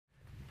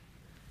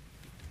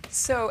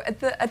So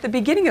at the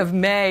beginning of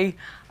May,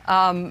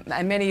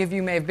 and many of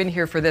you may have been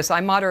here for this, I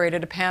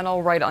moderated a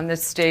panel right on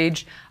this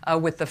stage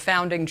with the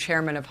founding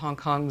chairman of Hong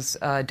Kong's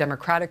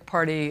Democratic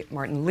Party,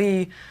 Martin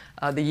Lee,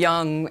 the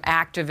young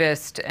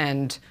activist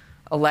and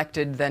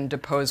elected, then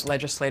deposed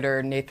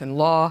legislator Nathan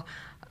Law,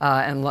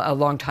 and a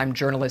longtime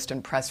journalist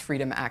and press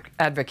freedom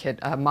advocate,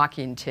 Ma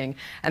Kin-ting.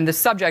 And the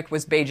subject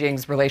was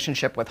Beijing's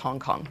relationship with Hong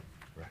Kong.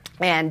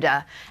 And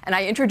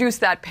I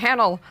introduced that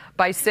panel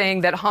by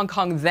saying that Hong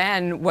Kong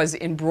then was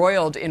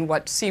embroiled in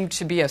what seemed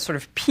to be a sort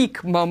of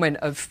peak moment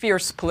of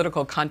fierce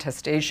political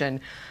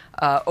contestation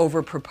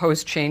over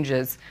proposed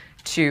changes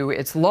to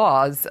its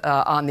laws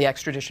on the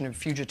extradition of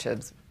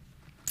fugitives.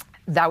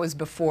 That was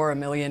before 1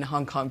 million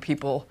Hong Kong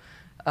people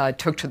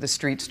took to the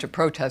streets to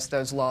protest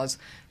those laws.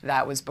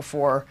 That was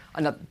before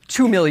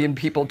 2 million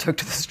people took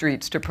to the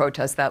streets to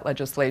protest that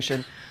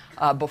legislation,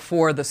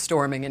 before the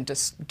storming and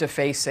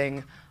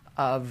defacing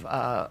of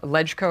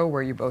Legco,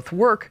 where you both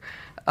work,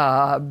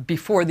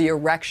 before the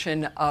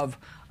erection of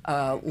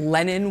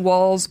Lenin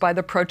walls by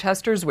the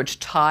protesters, which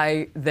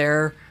tie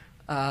their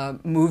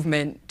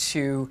movement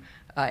to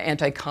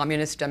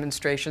anti-communist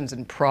demonstrations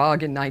in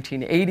Prague in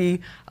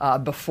 1980,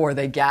 before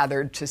they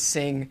gathered to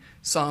sing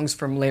songs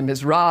from Les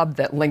Miserables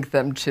that linked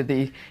them to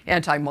the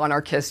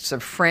anti-monarchists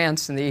of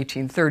France in the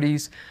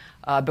 1830s,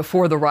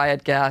 before the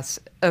riot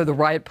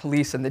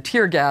police and the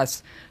tear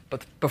gas,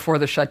 but before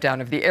the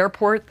shutdown of the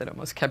airport that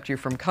almost kept you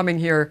from coming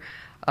here,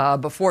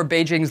 before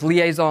Beijing's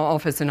liaison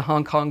office in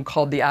Hong Kong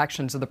called the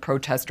actions of the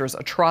protesters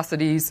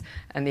atrocities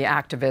and the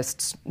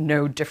activists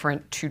no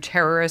different to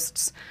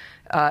terrorists,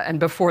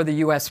 and before the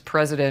U.S.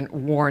 president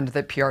warned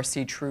that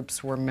PRC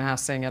troops were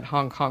massing at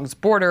Hong Kong's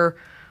border,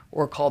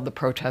 or called the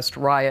protest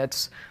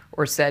riots,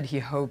 or said he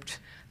hoped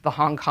the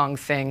Hong Kong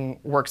thing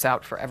works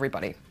out for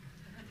everybody.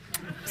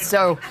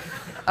 So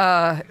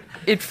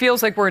it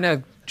feels like we're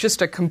in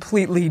just a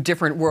completely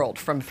different world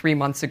from 3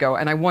 months ago.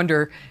 And I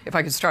wonder if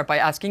I could start by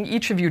asking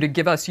each of you to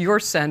give us your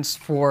sense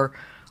for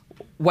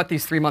what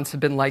these 3 months have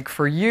been like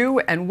for you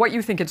and what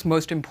you think it's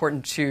most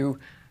important to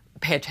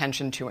pay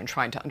attention to in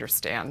trying to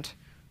understand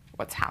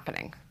what's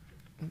happening.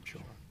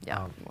 Sure.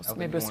 Yeah,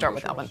 maybe we'll start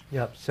with Alvin.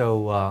 Yeah,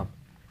 so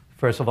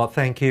first of all,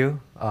 thank you.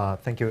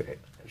 Thank you,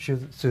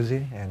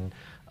 Susie, and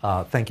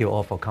thank you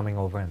all for coming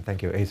over, and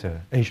thank you,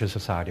 Asia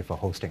Society, for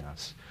hosting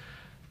us.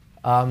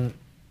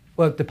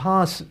 Well, the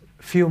past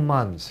few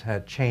months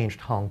had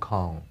changed Hong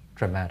Kong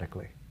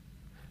dramatically.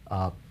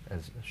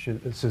 As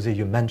Susie,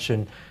 you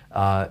mentioned,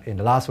 in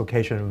the last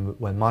occasion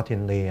when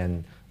Martin Lee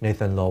and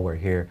Nathan Law were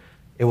here,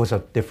 it was a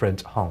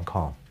different Hong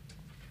Kong.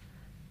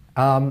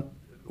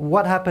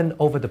 What happened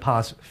over the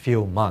past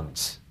few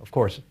months? Of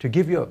course, to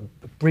give you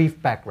a brief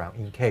background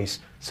in case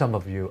some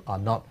of you are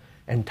not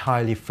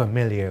entirely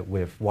familiar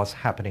with what's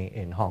happening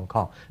in Hong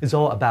Kong, it's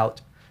all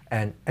about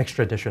an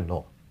extradition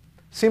law.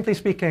 Simply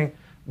speaking,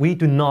 we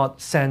do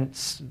not send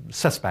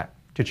suspects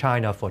to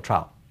China for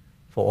trial,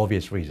 for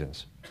obvious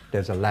reasons.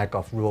 There's a lack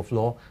of rule of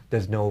law,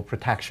 there's no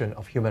protection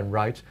of human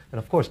rights, and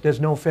of course, there's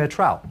no fair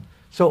trial.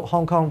 So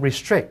Hong Kong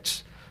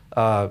restricts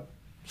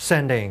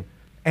sending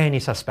any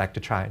suspect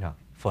to China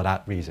for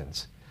that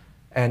reasons.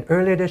 And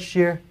earlier this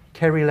year,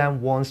 Carrie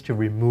Lam wants to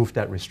remove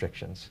that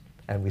restrictions,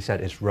 and we said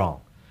it's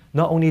wrong.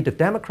 Not only the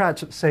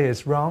Democrats say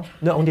it's wrong,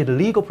 not only the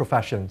legal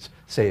professions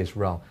say it's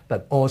wrong,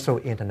 but also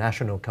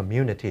international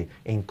community,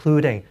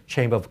 including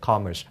Chamber of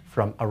Commerce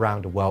from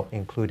around the world,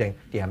 including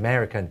the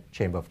American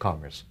Chamber of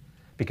Commerce.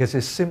 Because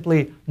it's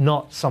simply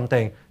not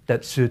something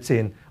that suits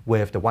in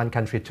with the one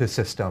country, two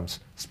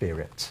systems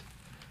spirit.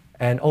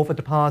 And over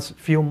the past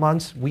few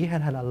months, we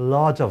had a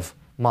lot of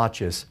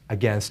marches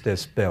against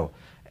this bill.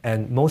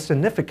 And most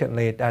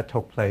significantly, that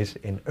took place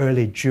in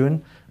early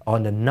June.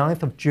 On the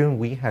 9th of June,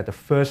 we had the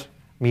first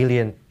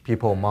million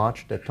people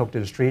march that took to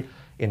the street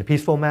in a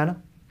peaceful manner.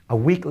 A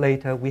week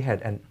later, we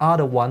had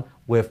another one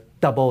with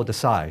double the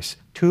size.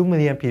 2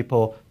 million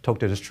people took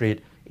to the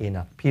street in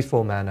a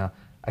peaceful manner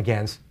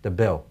against the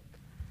bill.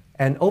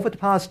 And over the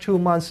past 2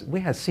 months,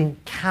 we have seen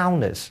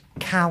countless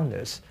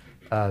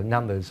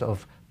numbers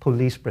of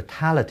police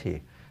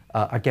brutality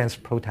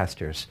against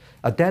protesters.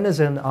 Dennis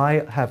and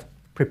I have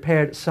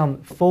prepared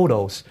some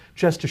photos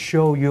just to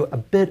show you a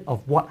bit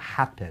of what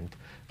happened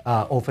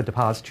over the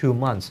past 2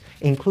 months,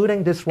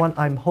 including this one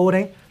I'm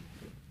holding.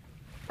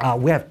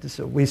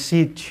 We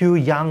see two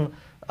young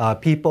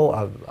people,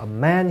 a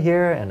man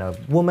here and a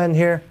woman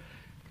here.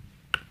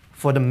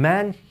 For the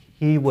man,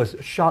 he was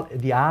shot in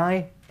the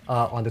eye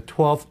on the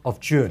 12th of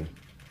June.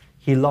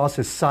 He lost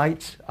his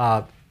sight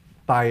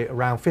by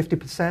around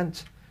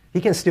 50%. He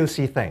can still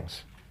see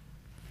things.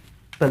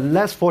 But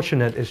less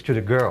fortunate is to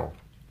the girl.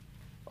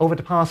 Over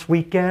the past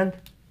weekend,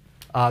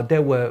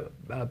 there were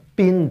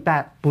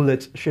beanbag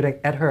bullets shooting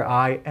at her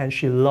eye, and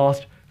she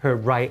lost her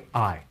right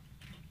eye.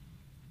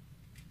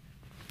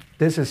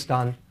 This is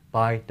done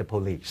by the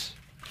police.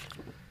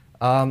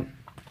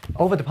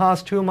 Over the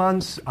past 2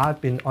 months, I've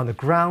been on the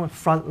ground,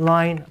 front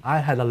line. I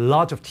had a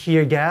lot of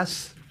tear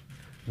gas.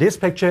 This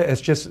picture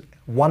is just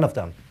one of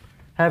them,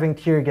 having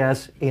tear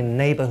gas in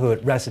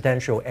neighborhood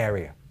residential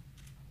area.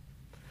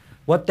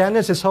 What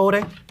Dennis is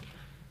holding,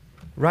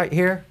 right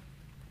here,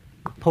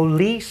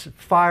 police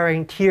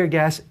firing tear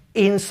gas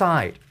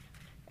inside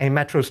a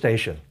metro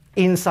station.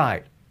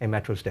 Inside a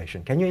metro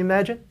station. Can you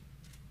imagine?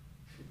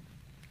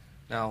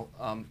 Now,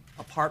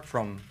 apart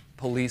from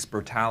police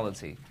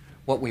brutality,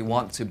 what we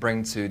want to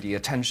bring to the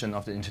attention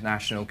of the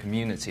international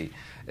community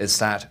is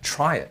that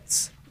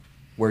triads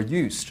were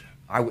used.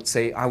 I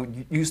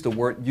would use the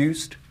word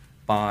used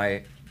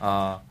by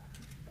the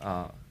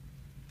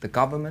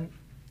government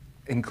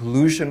in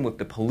collusion with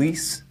the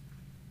police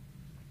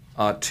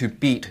to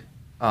beat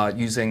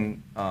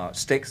using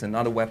sticks and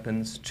other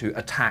weapons to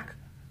attack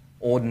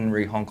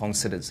ordinary Hong Kong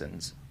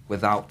citizens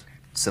without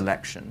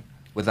selection,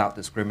 without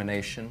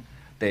discrimination.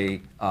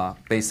 They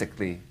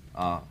basically,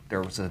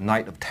 there was a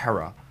night of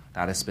terror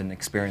that has been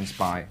experienced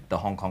by the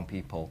Hong Kong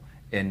people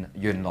in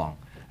Yeung.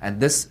 And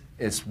this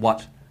is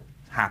what's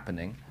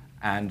happening.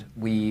 And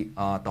we,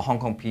 the Hong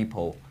Kong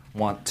people,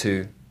 want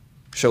to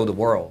show the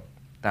world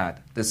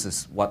that this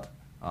is what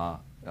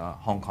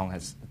Hong Kong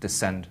has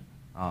descended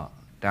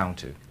down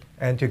to.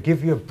 And to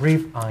give you a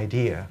brief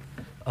idea,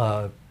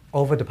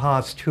 over the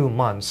past 2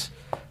 months,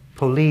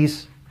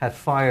 police have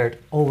fired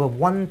over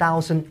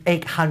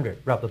 1,800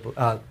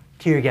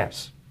 tear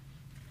gas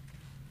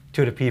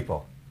to the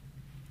people,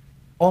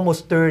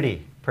 almost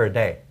 30 per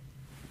day,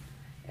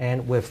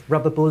 and with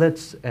rubber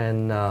bullets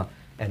and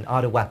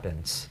other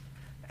weapons.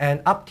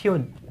 And up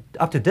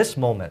to this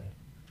moment,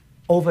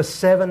 over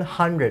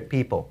 700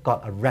 people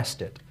got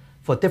arrested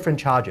for different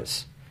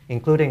charges,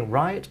 including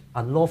riot,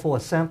 unlawful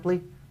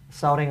assembly,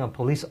 assaulting on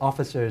police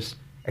officers,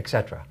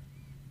 etc.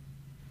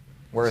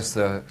 Whereas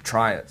the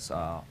triads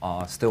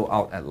are still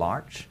out at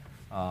large.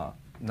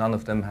 None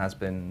of them has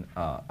been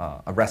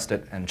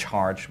arrested and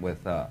charged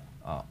with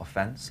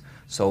offense.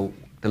 So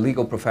the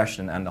legal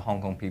profession and the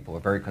Hong Kong people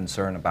are very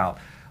concerned about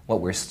what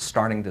we're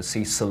starting to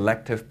see,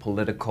 selective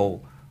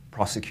political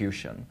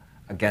prosecution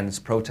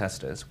against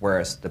protesters,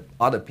 whereas the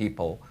other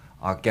people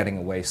are getting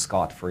away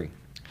scot-free.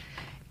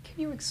 Can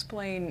you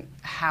explain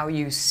how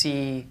you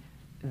see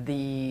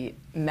the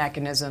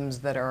mechanisms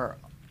that are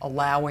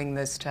allowing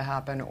this to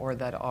happen or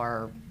that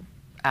are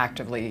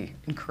actively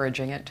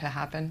encouraging it to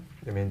happen?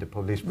 You mean the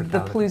police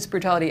brutality? The police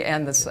brutality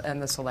and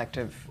the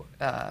selective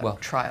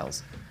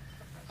trials.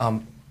 I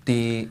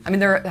mean,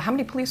 how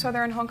many police are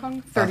there in Hong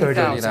Kong?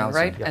 30,000,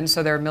 right? Yeah. And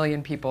so there are 1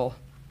 million people.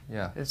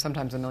 Yeah. There's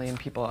sometimes 1 million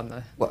people on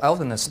the Well,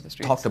 Alvin has the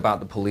streets. talked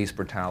about the police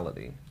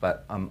brutality,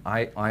 but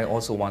I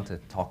also want to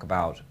talk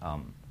about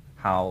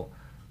how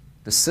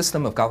the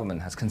system of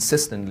government has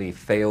consistently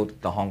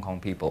failed the Hong Kong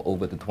people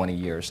over the 20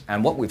 years.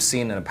 And what we've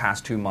seen in the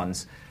past 2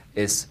 months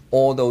is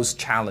all those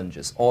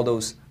challenges, all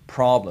those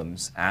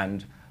problems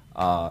and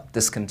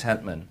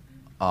discontentment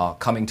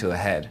coming to a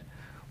head,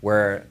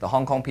 where the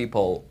Hong Kong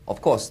people,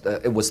 of course,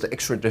 it was the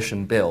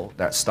extradition bill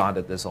that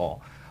started this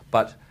all,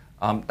 but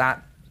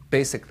that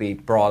basically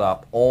brought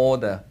up all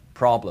the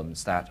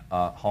problems that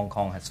Hong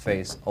Kong has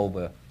faced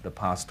over the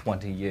past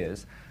 20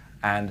 years,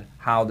 and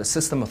how the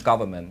system of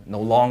government no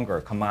longer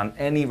command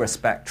any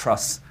respect,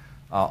 trust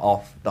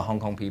of the Hong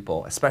Kong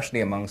people, especially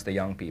amongst the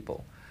young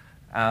people.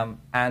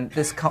 And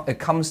this it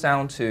comes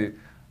down to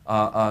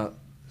a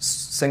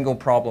single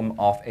problem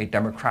of a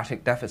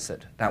democratic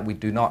deficit, that we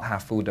do not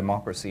have full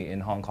democracy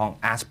in Hong Kong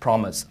as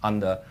promised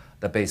under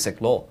the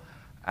Basic Law.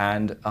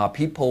 And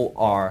people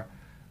are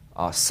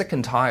sick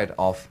and tired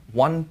of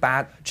one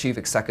bad chief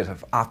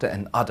executive after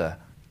another,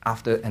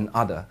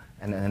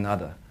 and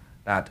another.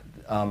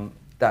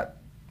 That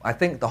I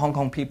think the Hong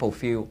Kong people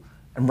feel,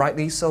 and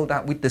rightly so,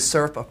 that we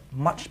deserve a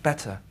much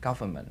better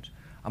government,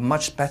 a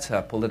much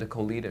better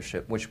political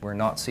leadership, which we're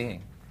not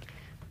seeing.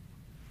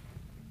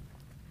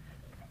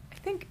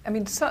 I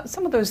mean,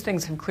 some of those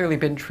things have clearly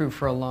been true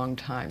for a long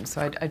time.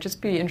 So I'd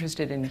just be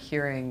interested in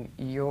hearing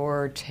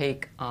your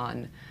take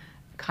on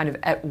kind of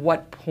at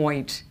what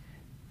point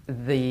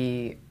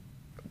the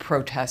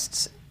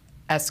protests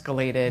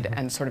escalated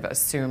and sort of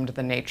assumed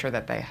the nature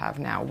that they have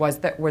now. Was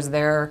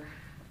there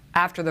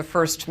after the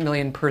first 1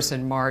 million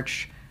person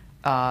march,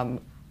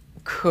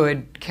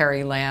 could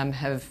Carrie Lam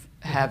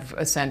have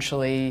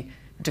essentially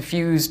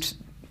diffused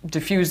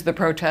the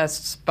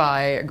protests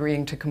by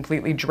agreeing to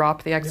completely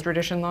drop the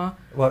extradition law?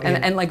 Well,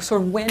 and like,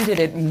 sort of, when did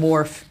it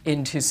morph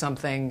into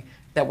something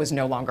that was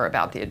no longer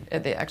about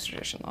the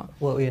extradition law?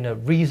 Well, in a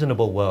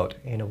reasonable world,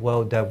 in a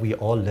world that we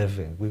all live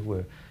in,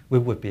 we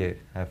would be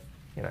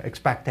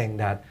expecting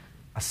that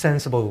a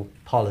sensible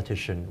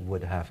politician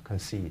would have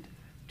conceded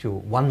to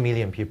 1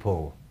 million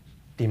people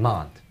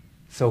demand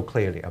so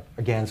clearly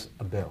against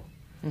a bill.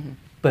 Mm-hmm.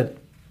 But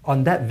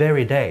on that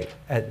very day,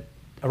 at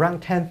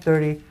around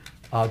 10:30,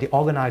 the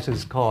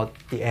organizers called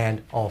the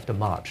end of the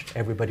march.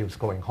 Everybody was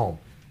going home.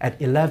 At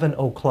 11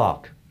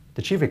 o'clock,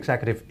 the chief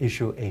executive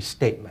issued a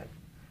statement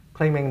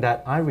claiming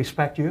that I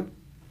respect you,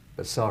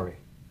 but sorry,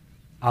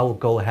 I will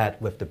go ahead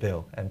with the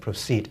bill and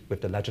proceed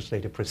with the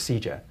legislative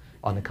procedure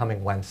on the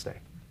coming Wednesday.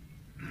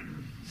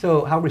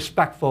 So how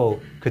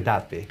respectful could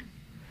that be?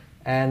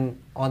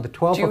 And on the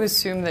 12th Do you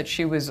assume that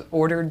she was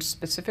ordered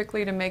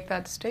specifically to make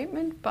that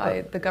statement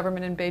by the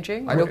government in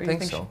Beijing? I don't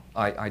think so.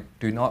 I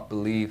do not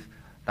believe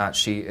that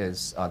she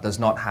does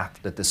not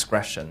have the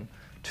discretion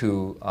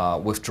to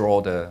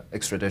withdraw the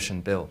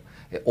extradition bill.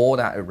 All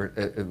that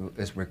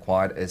is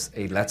required is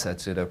a letter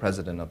to the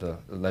president of the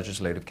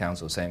Legislative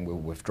Council saying we'll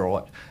withdraw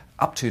it.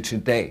 Up to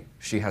today,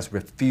 she has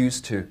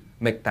refused to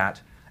make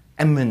that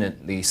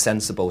eminently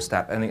sensible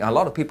step. And a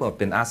lot of people have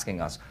been asking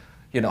us,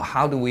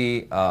 how do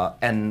we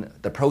end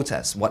the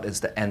protest? What is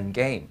the end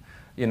game?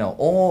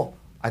 All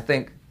I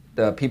think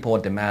the people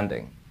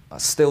are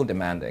still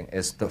demanding,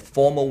 is the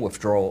formal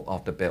withdrawal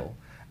of the bill.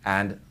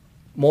 And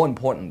more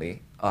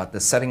importantly, the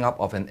setting up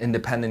of an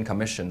independent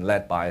commission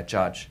led by a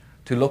judge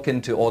to look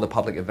into all the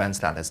public events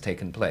that has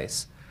taken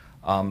place,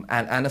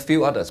 and a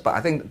few others. But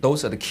I think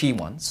those are the key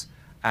ones.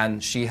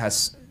 And she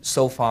has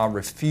so far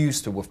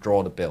refused to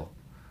withdraw the bill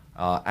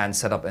and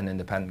set up an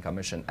independent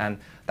commission. And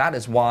that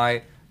is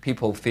why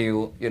people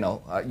feel,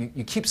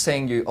 you keep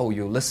saying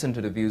you listen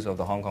to the views of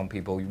the Hong Kong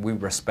people, we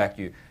respect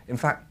you. In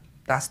fact,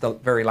 that's the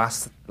very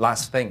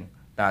last thing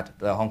that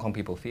the Hong Kong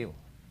people feel.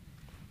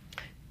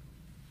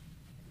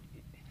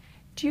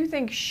 Do you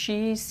think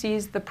she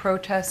sees the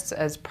protests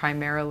as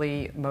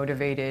primarily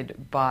motivated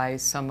by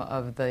some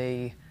of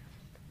the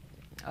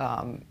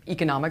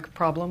economic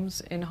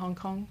problems in Hong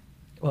Kong?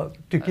 Well,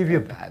 to give you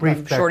a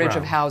brief shortage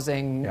of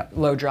housing,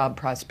 low job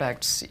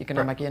prospects,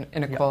 economic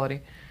inequality.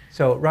 Yeah.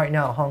 So right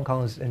now, Hong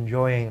Kong is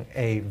enjoying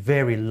a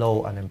very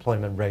low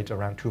unemployment rate,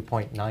 around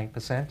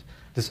 2.9%.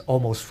 This is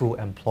almost full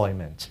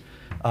employment.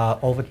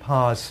 Over the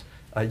past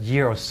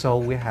year or so,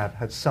 we have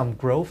had some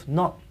growth,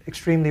 not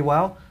extremely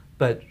well,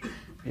 but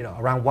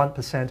around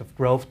 1% of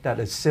growth that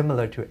is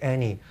similar to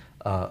any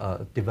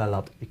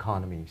developed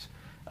economies.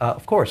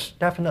 Of course,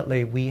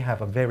 definitely we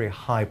have a very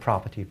high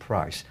property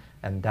price,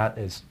 and that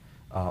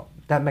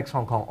makes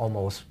Hong Kong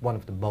almost one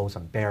of the most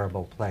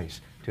unbearable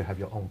places to have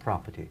your own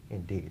property,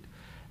 indeed.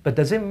 But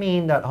does it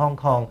mean that Hong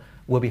Kong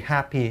will be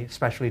happy,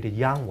 especially the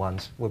young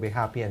ones, will be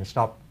happy and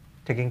stop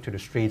taking to the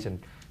streets and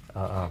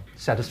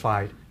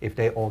satisfied if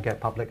they all get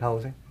public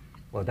housing?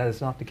 Well, that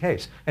is not the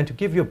case. And to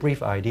give you a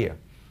brief idea,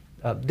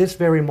 this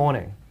very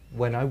morning,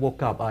 when I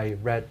woke up, I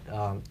read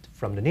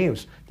from the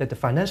news that the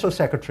financial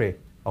secretary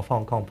of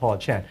Hong Kong, Paul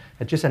Chan,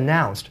 had just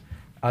announced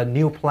a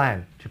new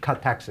plan to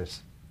cut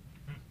taxes.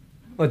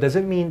 Well, does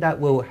it mean that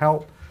will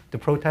help the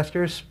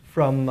protesters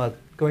from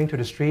going to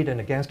the street and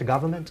against the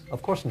government?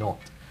 Of course not.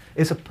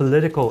 It's a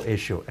political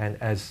issue,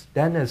 and as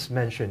Dennis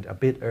mentioned a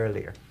bit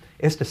earlier,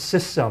 it's the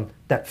system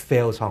that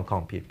fails Hong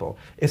Kong people.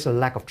 It's a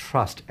lack of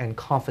trust and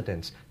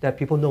confidence that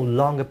people no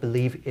longer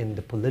believe in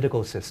the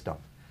political system.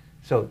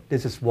 So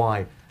this is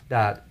why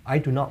that I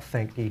do not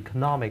think the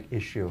economic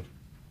issue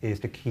is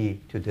the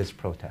key to this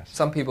protest.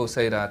 Some people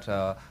say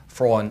that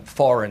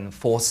foreign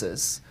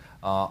forces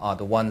are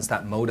the ones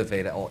that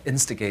motivated or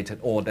instigated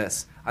all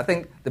this. I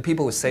think the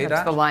people who say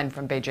That's the line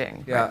from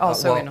Beijing, yeah, right?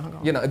 Also in Hong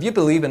Kong. If you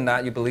believe in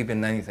that, you believe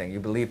in anything. You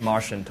believe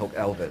Martian took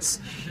Elvis.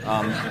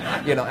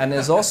 And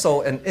there's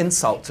also an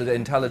insult to the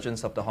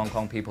intelligence of the Hong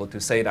Kong people to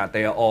say that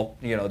they are all,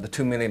 the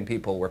 2 million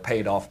people were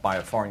paid off by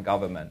a foreign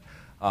government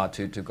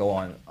to go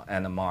on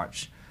and a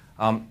march.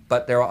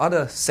 But there are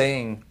others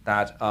saying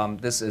that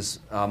this is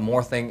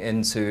morphing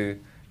into,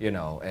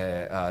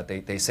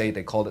 they say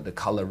they call it the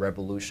color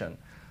revolution.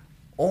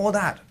 All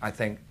that, I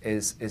think,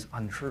 is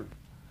untrue.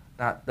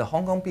 That the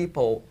Hong Kong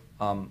people,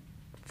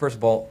 first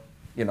of all,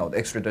 the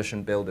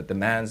extradition bill, the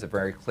demands are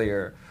very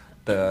clear.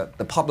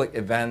 The public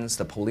events,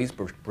 the police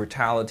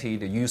brutality,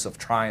 the use of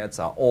triads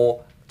are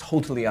all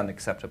totally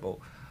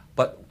unacceptable.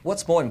 But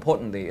what's more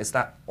importantly is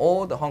that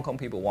all the Hong Kong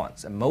people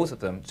want, and most of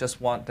them just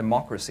want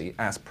democracy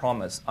as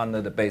promised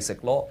under the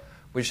basic law,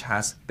 which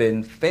has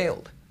been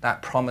failed.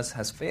 That promise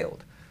has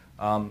failed.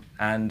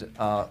 And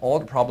all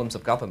the problems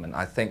of government,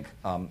 I think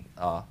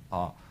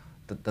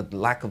the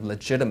lack of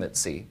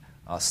legitimacy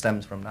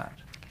stems from that.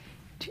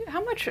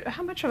 How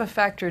much of a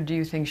factor do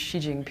you think Xi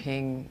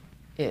Jinping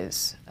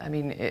is? I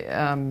mean,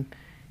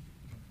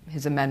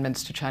 his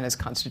amendments to China's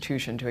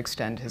constitution to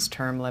extend his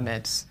term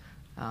limits,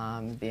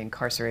 the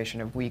incarceration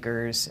of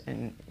Uyghurs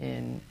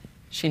in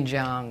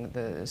Xinjiang,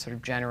 the sort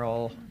of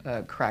general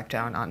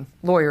crackdown on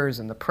lawyers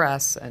and the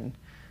press, and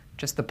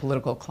just the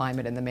political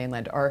climate in the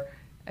mainland.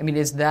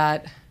 Is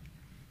that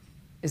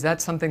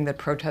something that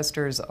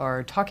protesters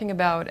are talking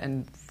about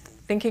and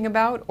thinking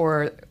about,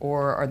 or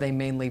are they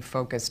mainly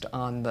focused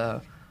on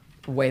the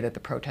way that the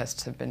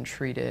protests have been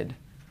treated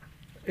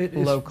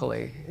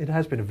locally? It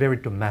has been a very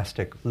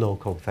domestic,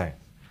 local thing.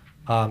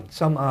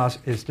 Some ask,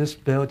 is this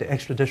bill, the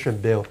extradition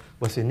bill,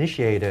 was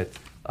initiated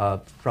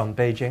from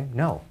Beijing?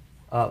 No.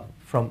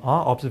 From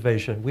our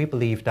observation, we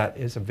believe that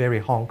is a very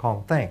Hong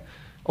Kong thing.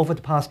 Over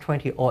the past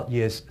 20-odd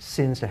years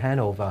since the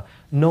handover,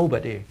 no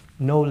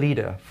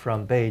leader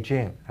from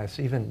Beijing has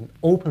even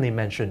openly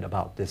mentioned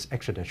about this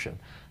extradition.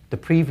 The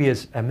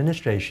previous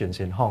administrations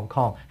in Hong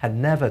Kong had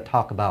never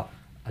talked about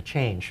a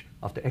change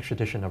of the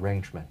extradition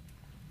arrangement.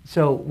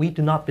 So we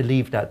do not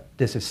believe that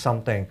this is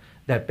something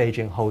that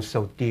Beijing holds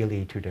so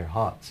dearly to their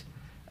hearts.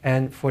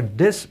 And for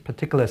this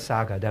particular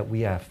saga that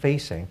we are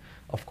facing,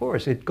 of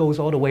course, it goes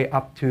all the way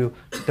up to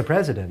the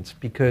president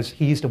because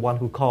he's the one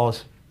who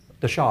calls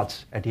the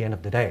shots at the end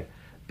of the day.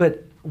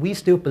 But we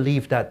still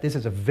believe that this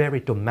is a very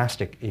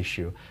domestic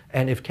issue.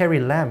 And if Carrie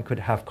Lam could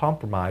have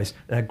compromised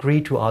and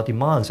agreed to our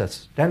demands,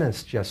 as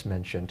Dennis just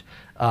mentioned,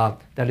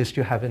 that is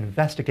to have an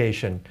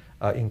investigation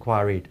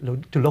inquiry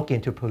to look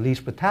into police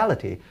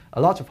brutality,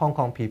 a lot of Hong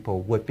Kong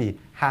people would be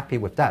happy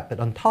with that.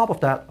 But on top of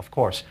that, of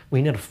course,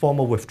 we need a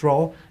formal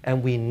withdrawal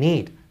and we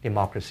need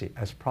democracy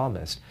as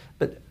promised.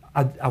 But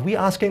are we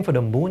asking for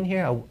the moon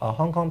here? Are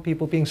Hong Kong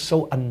people being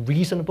so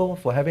unreasonable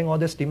for having all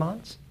these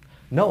demands?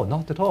 No,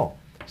 not at all.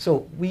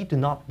 So we do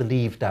not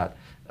believe that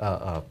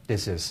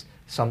this is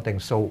something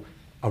so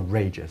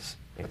outrageous.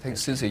 I think,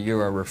 Susie, you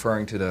are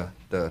referring to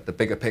the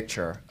bigger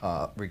picture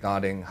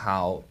regarding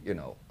how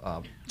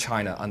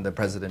China under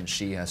President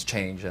Xi has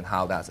changed and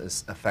how that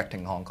is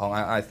affecting Hong Kong.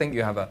 I think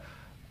you have a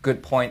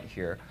good point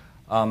here.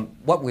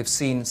 What we've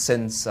seen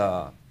since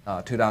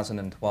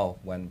 2012,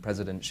 when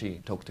President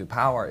Xi took to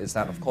power, is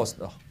that, of course,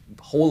 the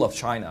whole of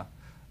China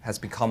has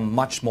become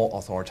much more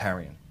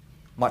authoritarian,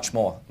 much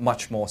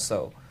more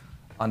so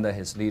under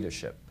his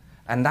leadership.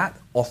 And that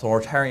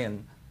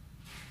authoritarian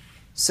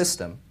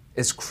system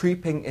is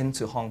creeping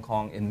into Hong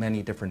Kong in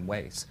many different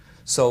ways.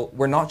 So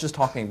we're not just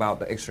talking about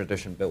the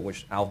extradition bill,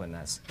 which Alvin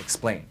has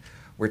explained.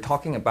 We're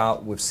talking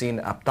about, we've seen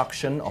the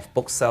abduction of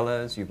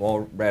booksellers, you've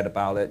all read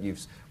about it,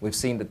 we've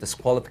seen the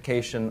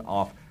disqualification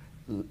of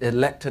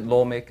elected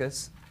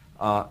lawmakers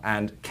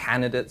and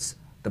candidates,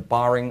 the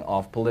barring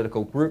of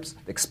political groups,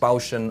 the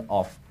expulsion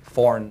of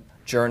foreign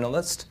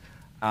journalists,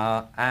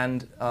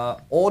 and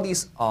all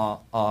these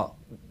are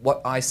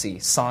what I see,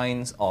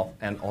 signs of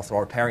an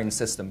authoritarian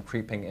system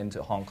creeping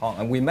into Hong Kong.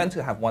 And we're meant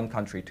to have one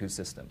country, two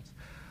systems.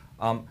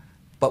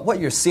 But what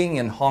you're seeing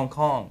in Hong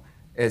Kong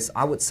is,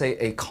 I would say,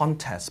 a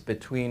contest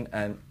between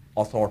an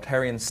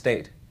authoritarian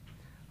state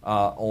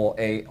or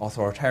an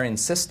authoritarian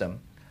system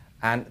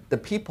and the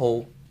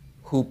people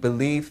who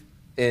believe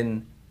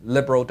in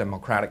liberal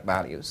democratic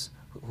values,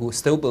 who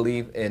still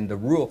believe in the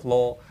rule of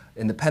law,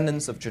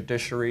 independence of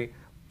judiciary,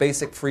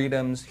 basic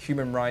freedoms,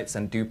 human rights,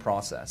 and due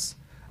process.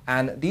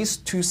 And these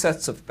two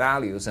sets of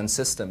values and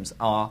systems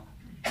are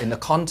in a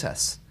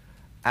contest.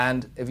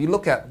 And if you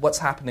look at what's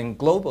happening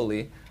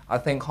globally, I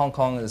think Hong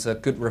Kong is a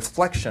good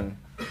reflection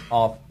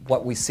of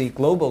what we see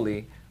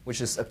globally, which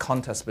is a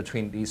contest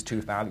between these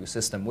two value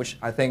systems, which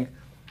I think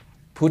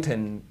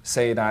Putin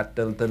say that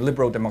the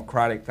liberal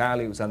democratic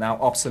values are now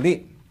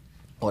obsolete.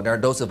 Or there are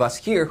those of us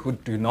here who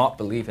do not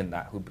believe in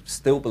that, who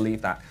still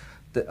believe that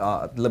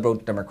the liberal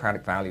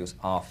democratic values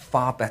are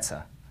far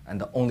better and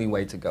the only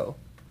way to go.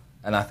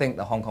 And I think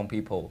the Hong Kong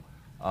people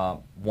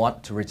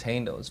want to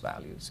retain those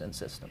values and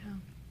systems. Yeah.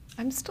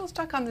 I'm still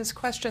stuck on this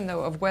question,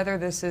 though, of whether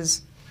this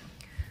is...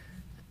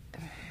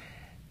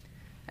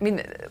 I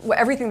mean,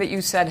 everything that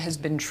you said has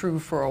been true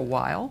for a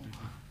while,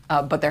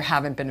 but there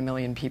haven't been 1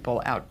 million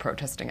people out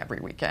protesting every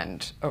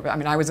weekend. I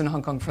mean, I was in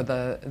Hong Kong for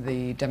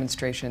the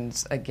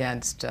demonstrations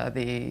against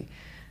the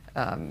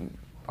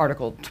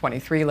Article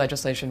 23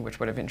 legislation, which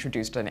would have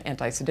introduced an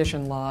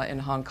anti-sedition law in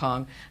Hong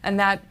Kong, and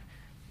that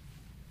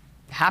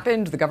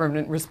happened. The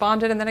government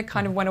responded, and then it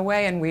kind of went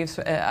away. And we've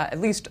at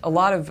least a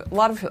lot of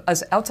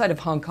us outside of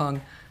Hong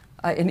Kong,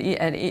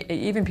 and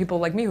even people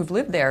like me who've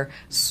lived there,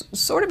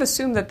 sort of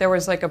assumed that there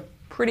was like a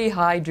pretty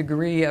high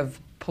degree of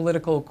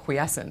political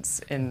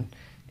quiescence in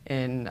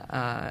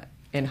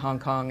Hong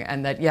Kong,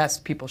 and that yes,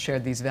 people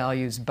shared these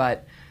values,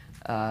 but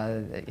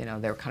they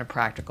were kind of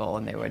practical,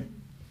 and they would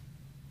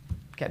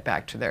get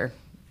back to their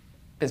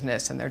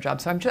business and their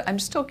job. So I'm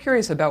still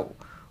curious about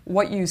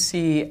what you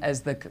see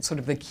as the sort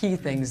of the key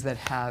things that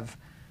have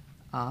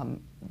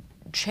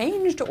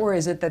changed, or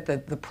is it that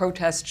the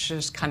protests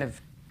just kind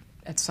of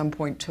at some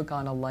point took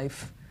on a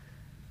life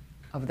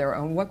of their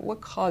own?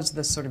 What caused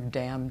this sort of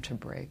dam to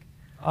break?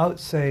 I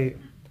would say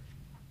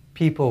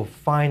people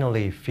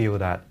finally feel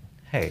that,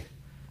 hey,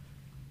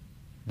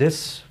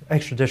 this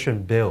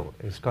extradition bill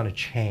is going to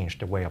change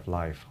the way of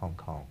life Hong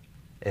Kong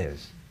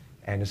is.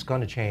 And it's going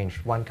to change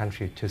one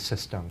country, two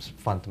systems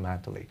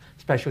fundamentally,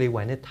 especially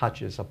when it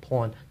touches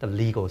upon the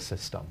legal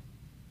system.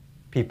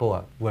 People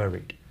are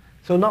worried.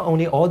 So not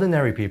only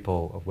ordinary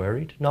people are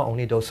worried, not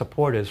only those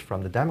supporters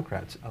from the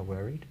Democrats are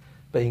worried,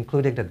 but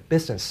including the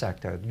business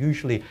sector.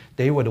 Usually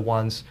they were the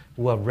ones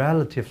who are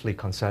relatively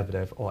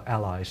conservative or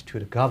allies to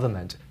the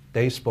government.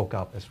 They spoke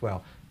up as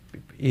well,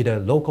 either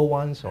local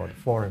ones or the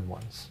foreign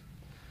ones.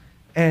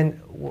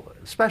 And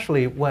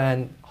especially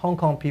when Hong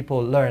Kong people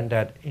learned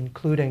that,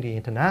 including the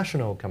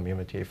international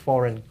community,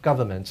 foreign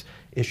governments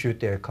issued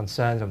their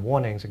concerns and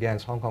warnings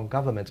against Hong Kong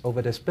governments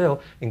over this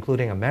bill,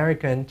 including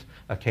Americans,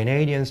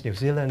 Canadians, New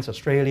Zealanders,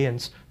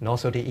 Australians, and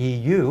also the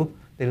EU,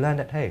 they learned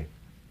that, hey,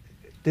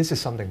 this is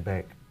something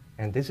big.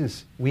 And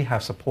we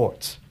have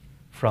support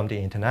from the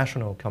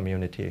international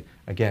community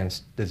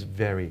against this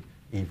very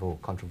evil,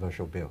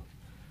 controversial bill.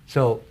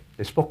 So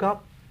they spoke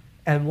up,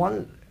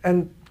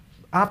 and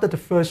after the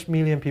first 1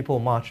 million people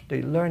marched,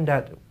 they learned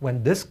that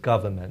when this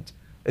government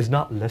is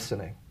not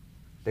listening,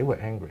 they were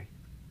angry.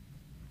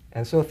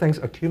 And so things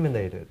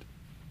accumulated,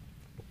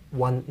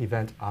 one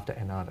event after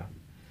another.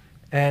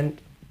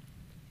 And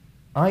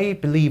I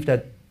believe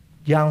that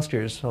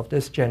youngsters of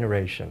this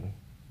generation,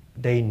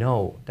 they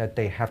know that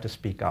they have to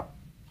speak up.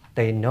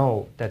 They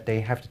know that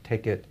they have to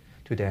take it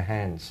to their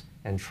hands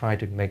and try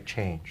to make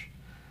change.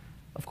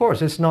 Of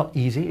course, it's not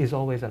easy. It's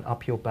always an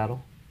uphill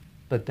battle.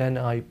 But then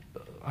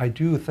I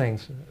do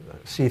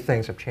see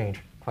things have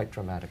changed quite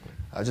dramatically.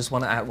 I just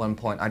want to add one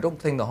point. I don't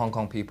think the Hong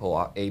Kong people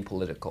are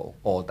apolitical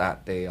or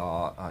that they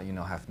are,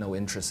 have no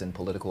interest in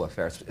political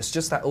affairs. It's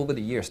just that over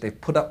the years,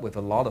 they've put up with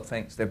a lot of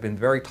things. They've been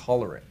very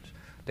tolerant.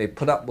 They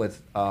put up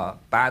with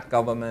bad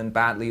government,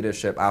 bad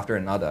leadership after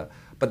another.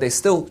 But they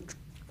still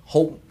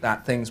hope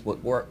that things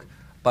would work.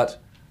 But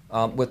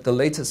with the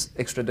latest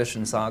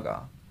extradition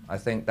saga, I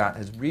think that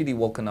has really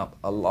woken up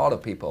a lot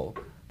of people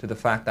to the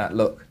fact that,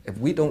 look, if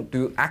we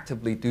don't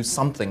actively do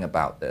something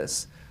about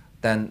this,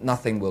 then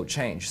nothing will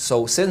change.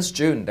 So since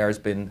June, there's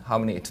been how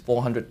many? It's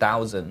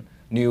 400,000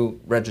 new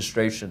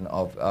registration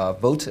of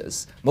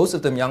voters, most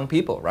of them young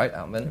people, right,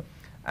 Alvin?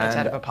 That's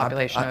out of a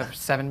population of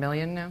 7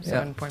 million now,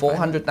 7.5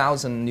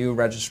 400,000 new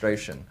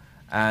registration.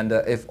 And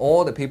if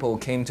all the people who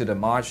came to the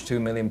march, 2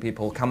 million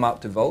people, come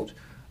out to vote,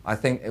 I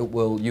think you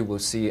will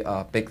see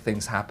big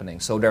things happening.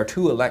 So there are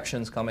 2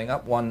 elections coming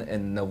up, one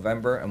in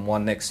November and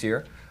one next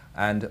year.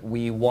 And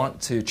we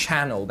want to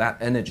channel that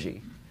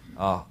energy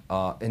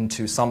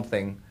into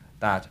something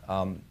that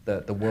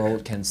the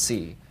world can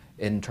see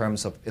in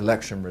terms of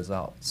election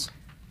results.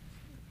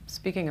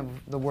 Speaking of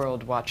the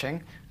world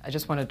watching, I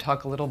just want to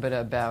talk a little bit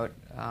about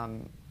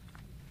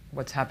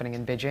what's happening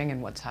in Beijing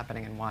and what's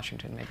happening in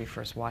Washington, maybe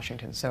first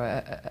Washington. So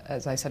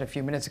as I said a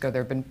few minutes ago,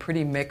 there have been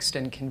pretty mixed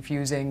and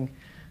confusing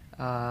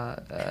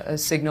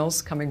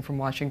signals coming from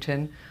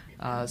Washington,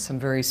 some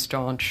very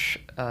staunch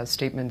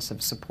statements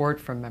of support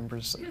from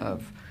members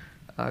of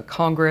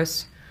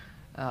Congress.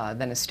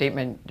 Then a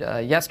statement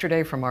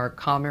yesterday from our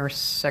Commerce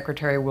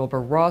Secretary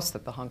Wilbur Ross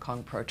that the Hong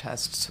Kong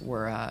protests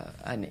were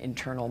an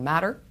internal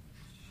matter.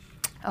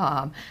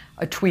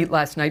 A tweet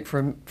last night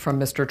from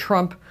Mr.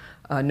 Trump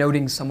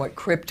noting somewhat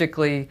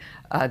cryptically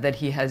that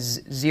he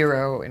has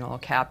zero, in all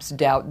caps,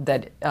 doubt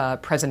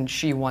that President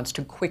Xi wants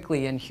to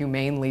quickly and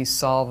humanely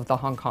solve the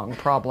Hong Kong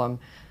problem.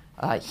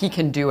 He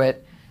can do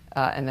it,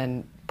 and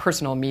then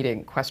personal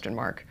meeting, ?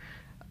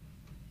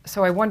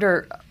 So I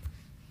wonder,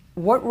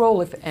 what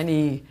role, if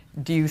any,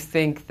 do you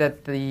think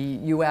that the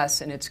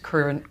U.S. and its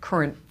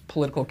current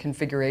political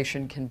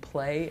configuration can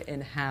play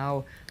in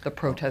how the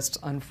protests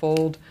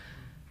unfold?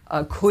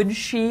 Could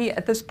she,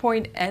 at this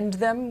point, end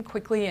them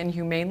quickly and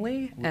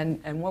humanely? And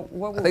what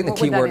I think the what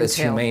key would that word is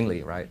entail?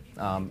 humanely, right?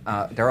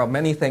 There are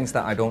many things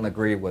that I don't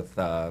agree with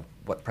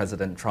what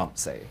President Trump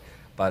say,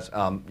 but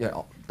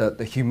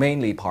the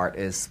humanely part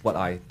is what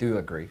I do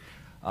agree.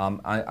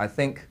 I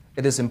think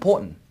it is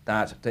important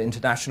that the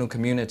international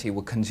community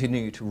will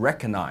continue to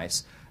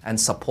recognize and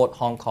support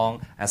Hong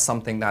Kong as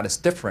something that is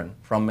different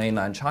from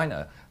mainland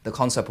China. The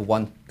concept of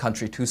one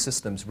country, 2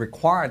 systems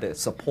require the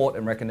support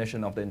and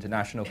recognition of the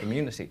international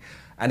community.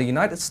 And the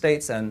United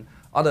States and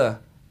other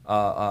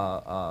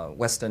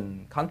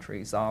Western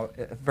countries are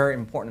very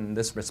important in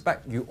this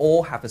respect. You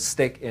all have a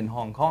stake in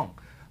Hong Kong.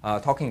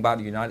 Talking about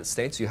the United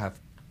States, you have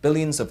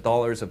billions of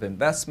dollars of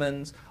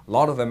investments. A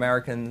lot of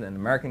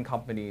American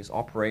companies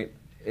operate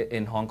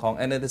in Hong Kong,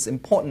 and it is an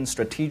important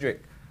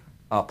strategic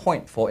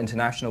point for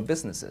international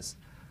businesses.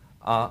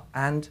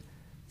 And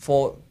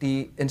for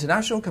the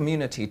international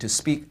community to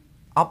speak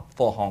up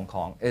for Hong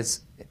Kong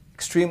is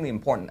extremely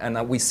important.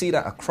 And we see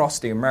that across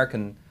the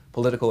American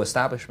political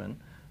establishment.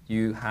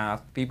 You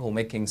have people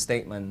making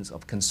statements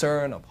of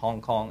concern of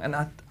Hong Kong. And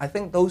I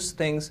think those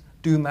things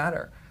do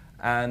matter.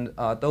 And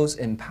those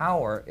in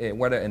power,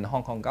 whether in the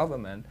Hong Kong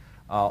government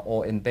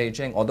or in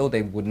Beijing, although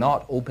they would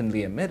not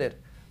openly admit it,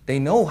 they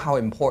know how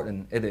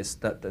important it is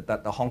that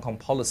the Hong Kong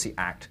Policy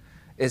Act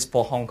is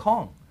for Hong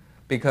Kong.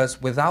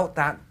 Because without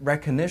that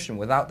recognition,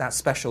 without that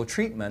special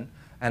treatment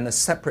and a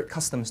separate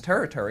customs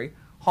territory,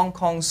 Hong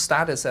Kong's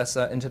status as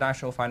an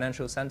international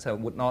financial center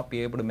would not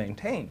be able to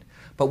maintain.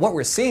 But what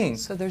we're seeing...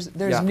 So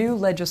there's new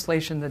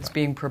legislation that's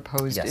being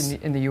proposed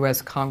in the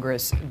U.S.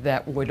 Congress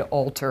that would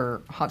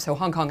alter... So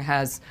Hong Kong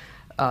has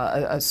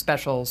a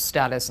special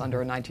status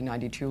under a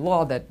 1992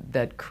 law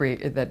that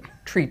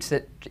treats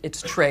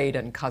its trade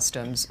and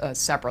customs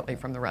separately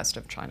from the rest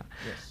of China.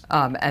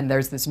 Yes. And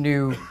there's this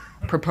new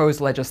proposed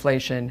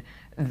legislation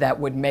that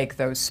would make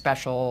those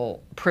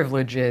special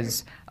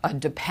privileges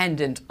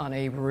dependent on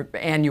an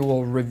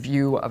annual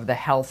review of the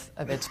health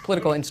of its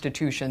political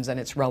institutions and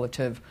its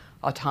relative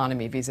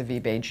autonomy vis-a-vis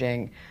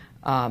Beijing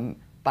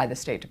by the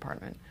State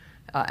Department.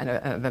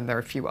 And then there are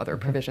a few other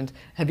provisions.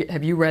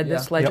 Have you read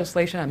this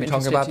legislation? Yep. I'm You're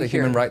talking interested about to the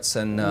hear Human Rights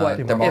and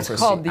It's Democracy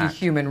called the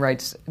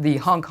Act. the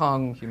Hong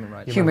Kong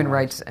Human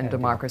Rights and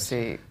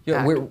Democracy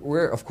Yeah, Act.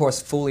 we're of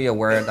course fully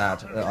aware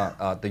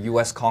that the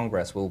U.S.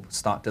 Congress will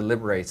start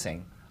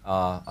deliberating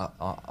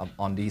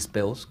on these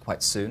bills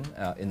quite soon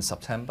in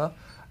September.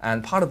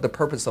 And part of the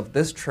purpose of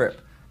this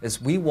trip is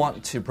we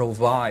want to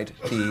provide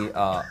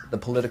the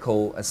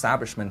political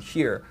establishment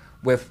here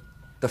with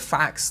the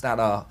facts that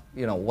are,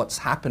 what's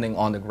happening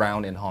on the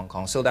ground in Hong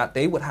Kong, so that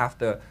they would have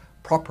the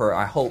proper,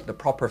 I hope, the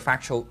proper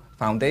factual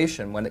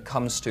foundation when it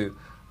comes to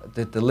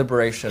the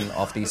deliberation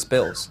of these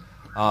bills,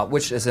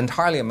 which is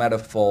entirely a matter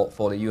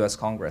for the U.S.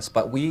 Congress.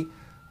 But we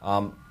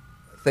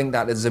think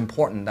that it's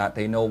important that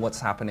they know what's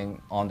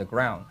happening on the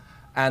ground.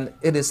 And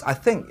it is, I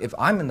think, if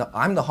I'm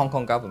the Hong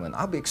Kong government,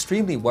 I'll be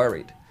extremely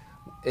worried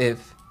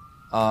if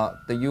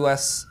the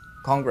U.S.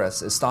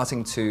 Congress is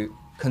starting to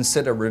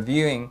consider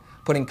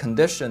putting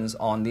conditions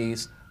on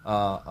these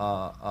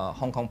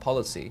Hong Kong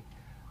policy,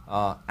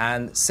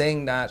 and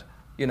saying that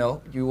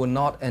you will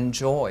not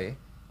enjoy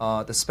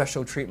the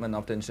special treatment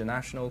of the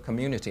international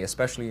community,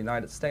 especially the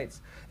United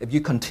States. If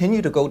you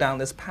continue to go down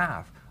this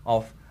path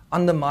of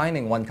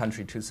undermining one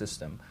country, two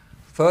system,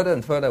 further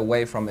and further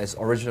away from its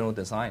original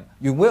design,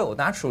 you will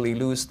naturally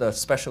lose the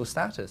special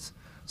status.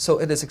 So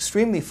it is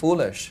extremely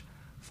foolish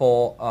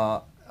for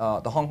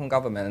the Hong Kong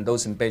government and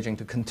those in Beijing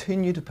to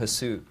continue to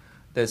pursue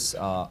this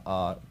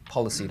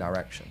policy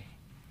direction.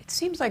 It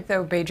seems like,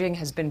 though, Beijing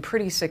has been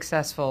pretty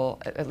successful,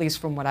 at least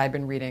from what I've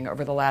been reading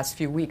over the last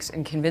few weeks,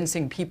 in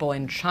convincing people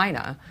in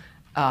China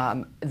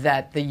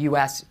that the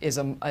U.S. is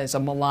a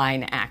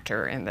malign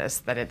actor in this,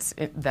 that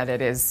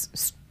it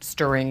is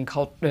stirring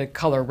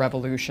color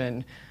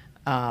revolution.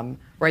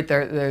 Right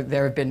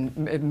there have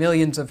been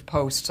millions of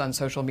posts on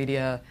social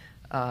media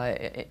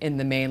in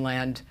the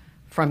mainland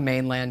from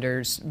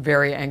mainlanders,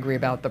 very angry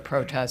about the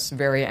protests,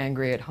 very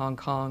angry at Hong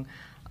Kong.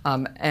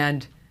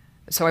 And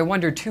so I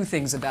wonder two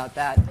things about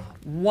that.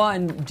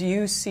 One, do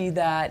you see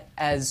that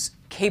as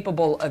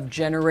capable of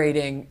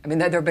generating,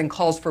 there have been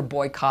calls for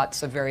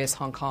boycotts of various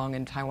Hong Kong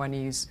and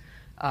Taiwanese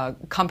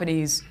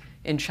companies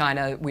in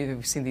China.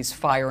 We've seen these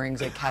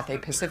firings at Cathay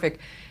Pacific.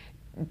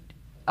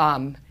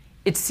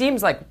 It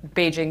seems like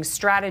Beijing's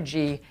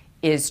strategy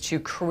is to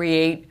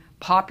create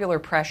popular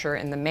pressure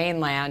in the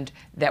mainland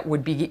that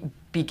would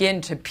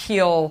begin to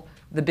peel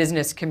the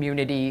business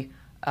community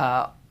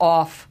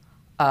off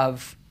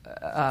of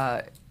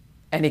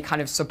any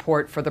kind of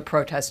support for the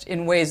protest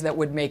in ways that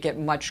would make it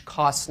much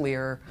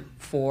costlier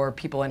for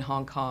people in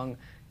Hong Kong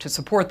to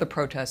support the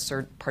protests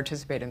or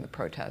participate in the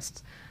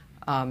protests.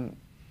 So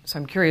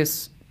I'm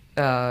curious,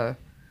 what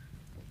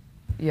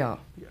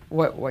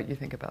you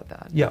think about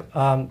that. Yeah,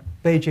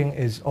 Beijing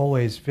is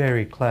always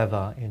very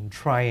clever in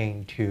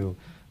trying to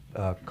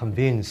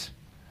convince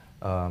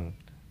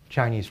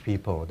Chinese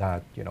people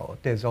that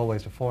there's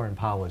always the foreign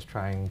powers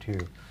trying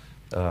to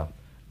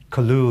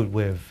collude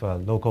with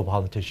local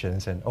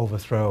politicians and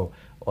overthrow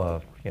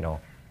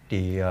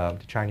the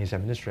Chinese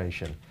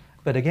administration.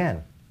 But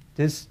again,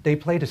 they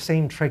play the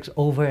same tricks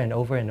over and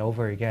over and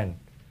over again.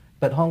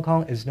 But Hong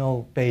Kong is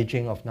no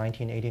Beijing of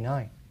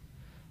 1989.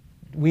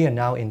 We are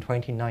now in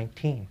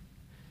 2019,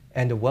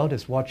 and the world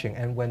is watching.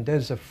 And when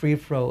there's a free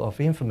flow of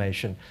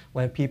information,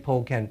 when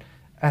people can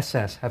have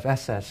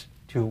access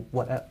to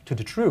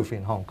the truth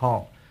in Hong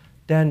Kong,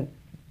 then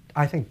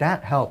I think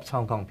that helps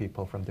Hong Kong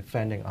people from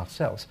defending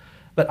ourselves.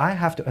 But I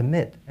have to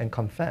admit and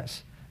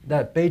confess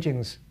that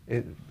Beijing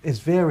is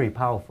very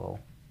powerful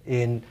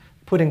in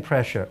putting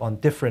pressure on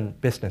different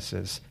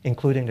businesses,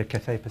 including the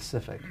Cathay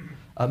Pacific.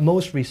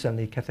 Most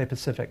recently, Cathay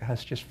Pacific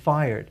has just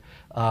fired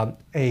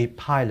a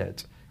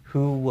pilot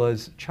who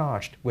was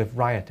charged with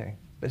rioting.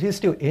 But he's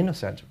still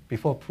innocent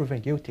before proven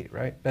guilty,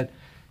 right? But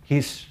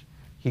he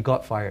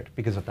got fired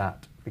because of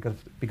that,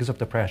 because of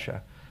the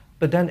pressure.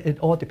 But then it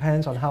all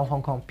depends on how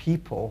Hong Kong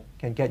people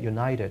can get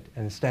united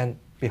and stand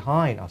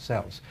behind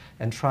ourselves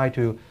and try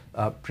to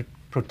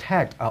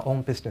protect our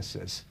own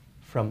businesses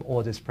from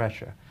all this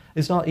pressure.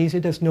 It's not easy.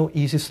 There's no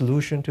easy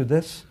solution to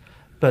this.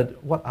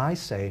 But what I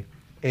say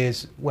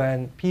is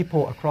when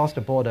people across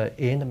the border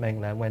in the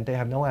mainland, when they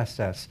have no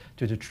access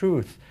to the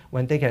truth,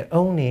 when they can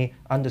only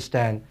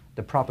understand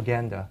the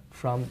propaganda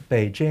from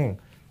Beijing,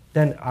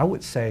 then I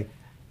would say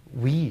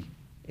we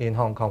in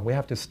Hong Kong, we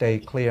have to stay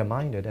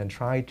clear-minded and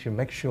try to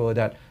make sure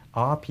that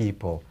our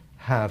people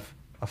have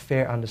a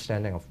fair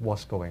understanding of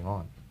what's going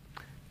on.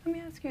 Let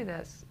me ask you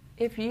this.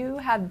 If you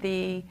had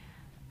the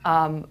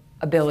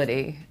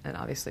ability, and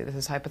obviously this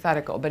is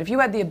hypothetical, but if you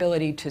had the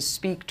ability to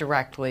speak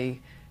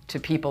directly to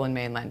people in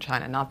mainland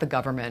China, not the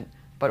government,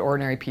 but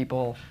ordinary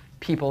people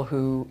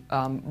who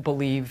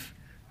believe,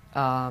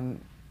 that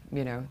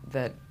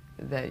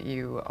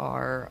you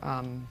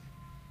are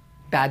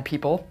bad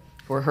people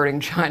who are hurting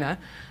China,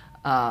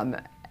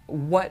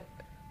 what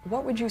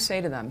would you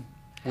say to them?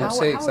 We'll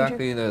say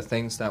exactly the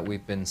things that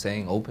we've been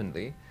saying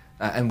openly.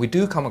 And we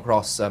do come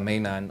across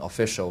mainland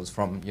officials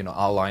from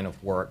our line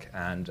of work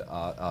and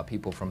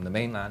people from the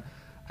mainland.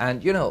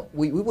 And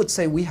we would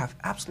say we have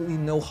absolutely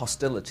no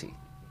hostility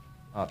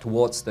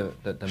towards the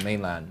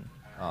mainland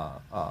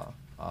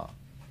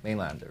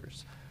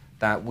mainlanders.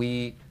 That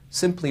we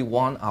simply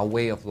want our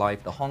way of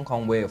life, the Hong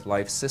Kong way of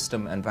life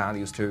system and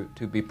values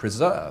to be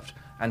preserved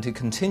and to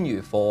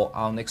continue for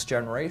our next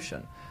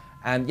generation.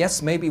 And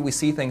yes, maybe we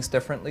see things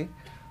differently.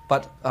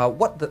 But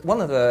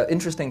one of the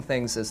interesting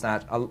things is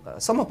that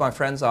some of my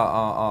friends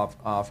are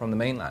from the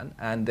mainland,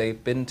 and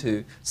they've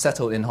been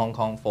settled in Hong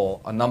Kong for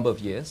a number of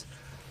years.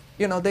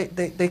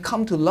 they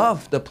come to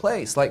love the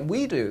place like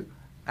we do,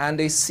 and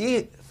they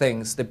see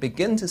things, they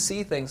begin to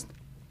see things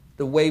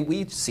the way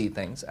we see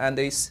things, and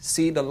they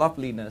see the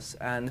loveliness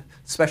and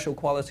special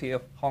quality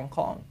of Hong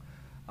Kong,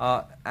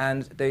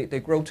 and they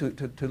grow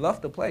to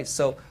love the place.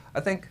 So I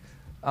think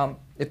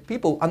if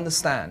people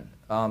understand,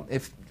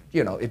 if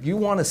you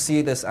want to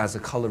see this as a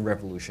color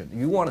revolution,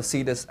 you want to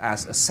see this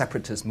as a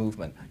separatist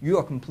movement, you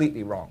are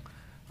completely wrong.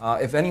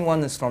 If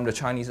anyone is from the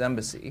Chinese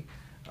embassy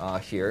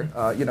here,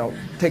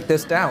 take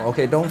this down.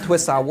 Okay, don't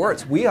twist our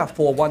words. We are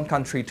for one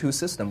country, two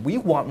system. We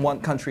want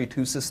one country,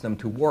 two system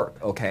to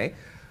work. Okay.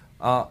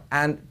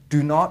 And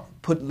do not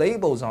put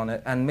labels on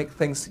it and make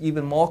things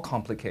even more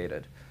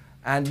complicated.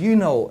 And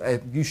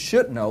you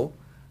should know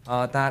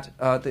that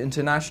the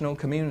international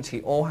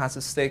community all has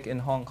a stake in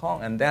Hong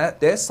Kong, and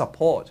their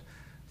support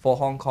for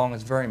Hong Kong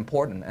is very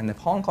important. And if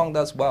Hong Kong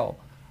does well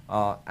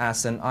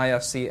as an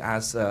IFC,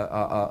 as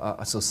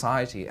a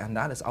society, and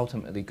that is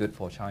ultimately good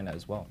for China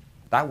as well.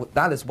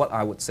 That is what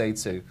I would say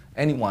to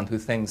anyone who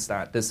thinks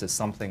that this is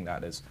something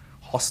that is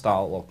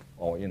hostile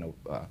or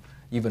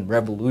even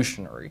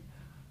revolutionary.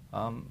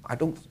 I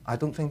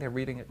don't think they're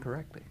reading it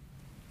correctly.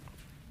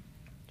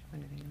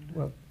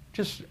 Well,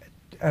 just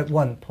at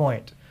one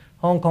point,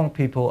 Hong Kong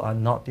people are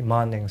not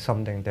demanding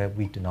something that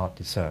we do not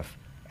deserve.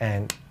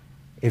 And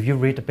if you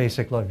read the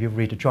Basic Law, if you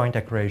read the Joint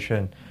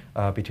Declaration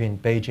between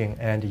Beijing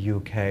and the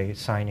UK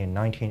signed in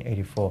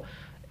 1984,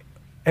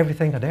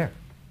 everything are there.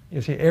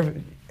 You see,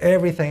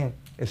 everything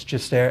is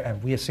just there,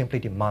 and we are simply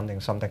demanding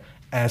something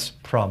as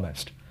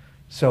promised.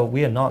 So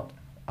we are not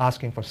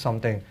asking for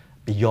something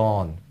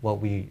beyond what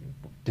we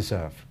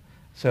deserve.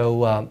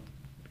 So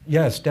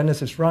yes,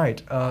 Dennis is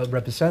right.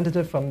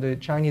 Representative from the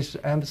Chinese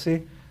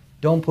embassy,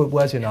 don't put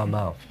words in our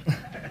mouth.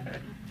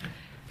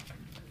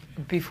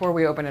 Before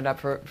we open it up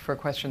for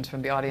questions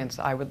from the audience,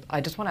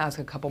 I just want to ask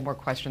a couple more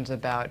questions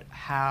about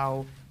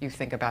how you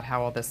think about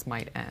how all this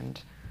might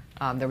end.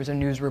 There was a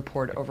news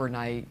report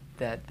overnight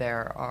that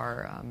there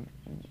are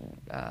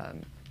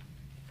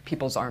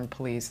People's Armed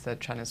Police, the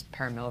China's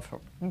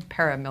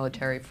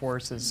paramilitary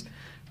forces,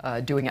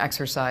 doing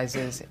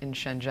exercises in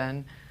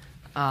Shenzhen.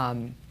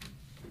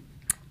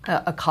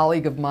 A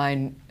colleague of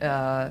mine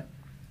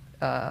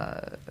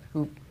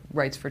who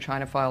writes for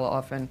ChinaFile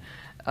often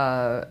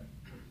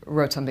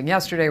wrote something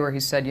yesterday where he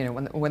said,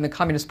 when the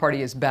Communist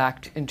Party is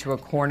backed into a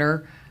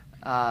corner,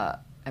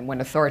 and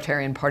when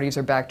authoritarian parties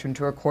are backed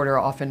into a corner,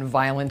 often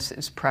violence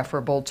is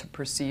preferable to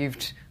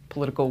perceived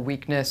political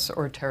weakness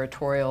or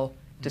territorial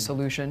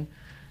dissolution.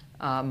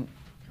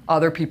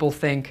 Other people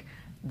think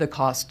the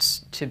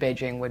costs to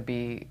Beijing would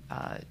be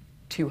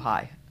too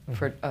high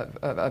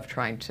of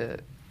trying to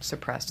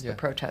suppress the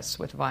protests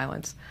with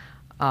violence.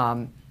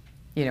 And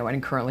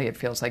currently it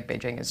feels like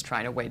Beijing is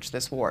trying to wage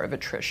this war of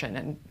attrition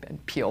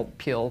and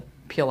peel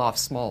off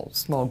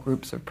small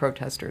groups of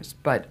protesters.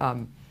 But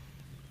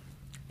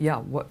we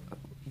are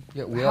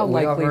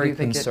very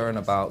concerned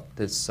about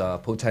this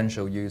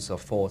potential use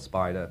of force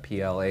by the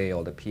PLA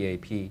or the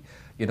PAP.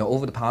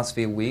 Over the past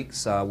few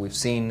weeks, we've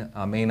seen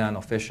mainland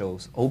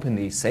officials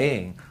openly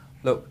saying,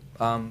 "Look,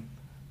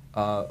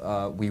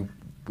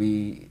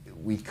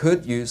 we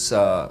could use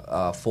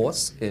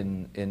force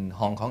in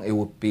Hong Kong. It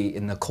would be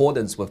in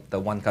accordance with the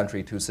one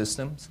country, two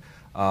systems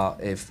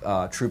if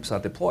troops are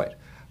deployed."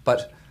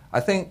 But I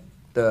think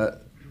the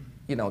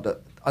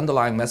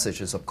underlying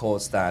message is, of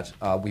course, that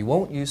we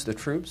won't use the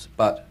troops,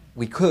 but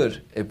we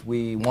could if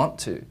we want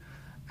to.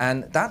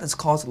 And that has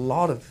caused a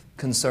lot of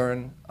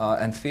concern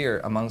and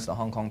fear amongst the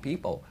Hong Kong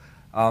people.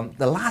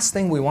 The last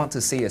thing we want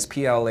to see is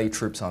PLA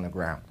troops on the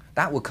ground.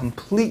 That would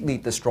completely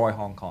destroy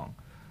Hong Kong.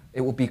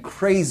 It would be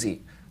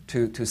crazy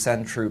to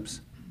send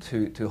troops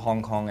to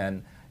Hong Kong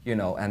and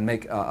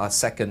make a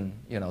second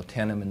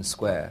Tiananmen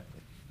Square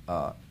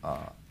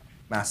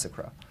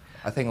massacre.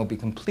 I think it would be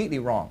completely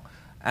wrong.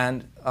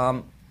 And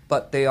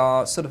but they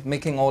are sort of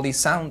making all these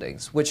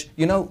soundings, which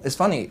it's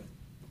funny.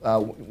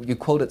 You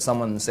quoted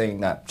someone saying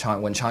that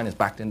when China is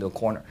backed into a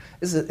corner,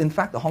 in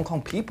fact the Hong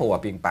Kong people are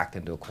being backed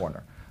into a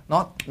corner,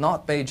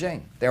 not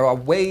Beijing. There are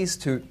ways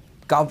to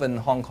govern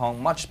Hong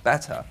Kong much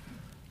better.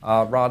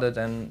 Rather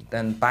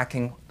than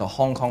backing the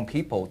Hong Kong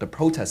people, the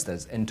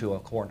protesters, into a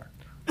corner.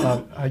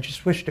 I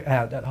just wish to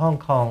add that Hong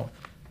Kong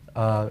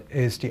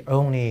is the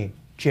only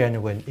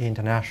genuine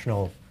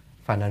international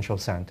financial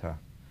center.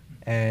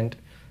 And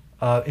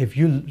if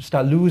you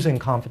start losing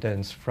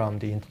confidence from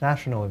the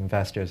international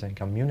investors and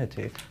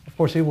community, of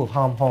course it will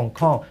harm Hong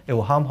Kong, it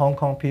will harm Hong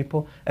Kong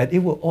people, and it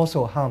will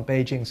also harm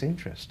Beijing's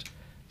interest.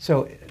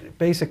 So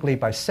basically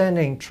by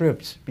sending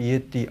troops, be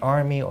it the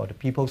army or the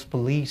people's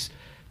police,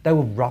 that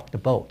will rock the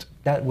boat.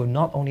 That will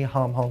not only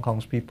harm Hong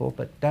Kong's people,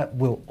 but that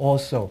will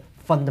also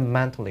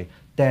fundamentally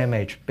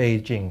damage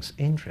Beijing's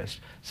interest.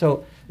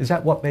 So is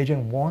that what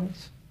Beijing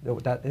wants?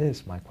 That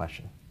is my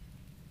question.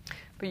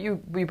 But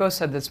we both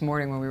said this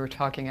morning when we were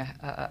talking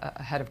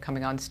ahead of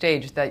coming on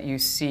stage that you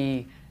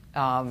see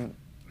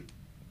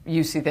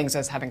things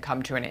as having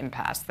come to an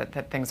impasse,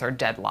 that things are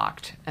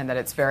deadlocked, and that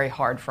it's very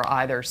hard for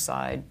either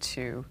side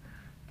to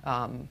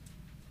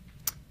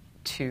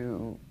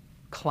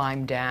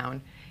climb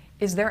down.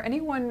 Is there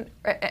anyone,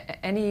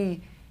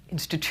 any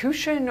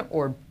institution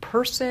or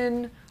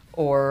person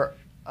or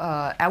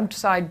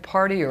outside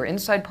party or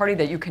inside party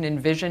that you can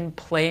envision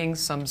playing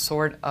some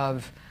sort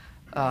of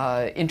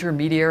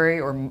intermediary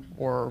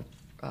or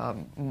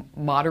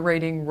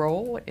moderating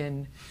role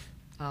in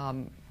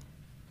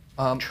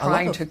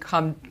trying to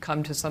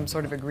come to some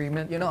sort of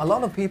agreement? You know, a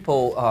lot of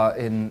people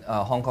in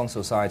Hong Kong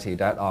society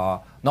that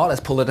are not as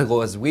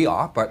political as we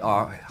are, but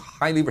are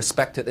highly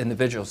respected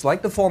individuals,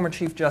 like the former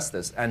Chief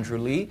Justice, Andrew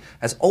Lee,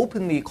 has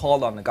openly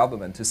called on the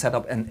government to set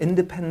up an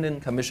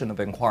independent commission of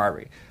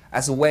inquiry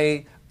as a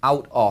way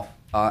out of,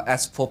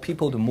 as for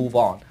people to move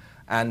on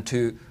and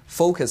to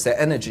focus their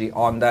energy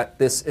on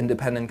this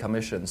independent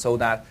commission so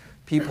that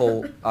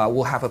people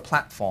will have a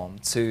platform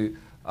to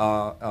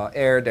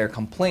air their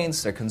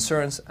complaints, their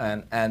concerns,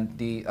 and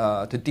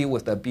to deal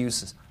with the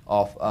abuses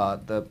of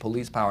the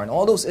police power. And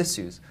all those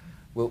issues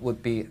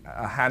would be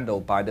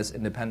handled by this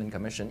independent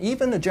commission.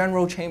 Even the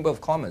General Chamber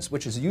of Commerce,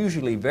 which is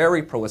usually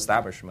very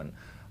pro-establishment,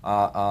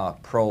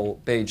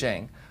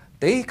 pro-Beijing,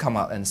 they come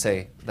out and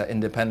say the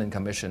independent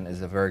commission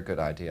is a very good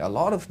idea. A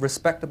lot of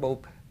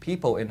respectable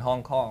people in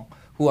Hong Kong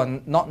who are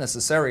not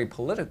necessarily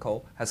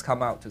political has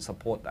come out to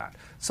support that.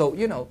 So,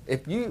 you know,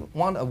 if you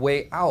want a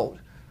way out,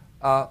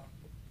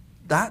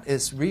 that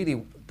is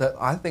really,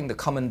 I think, the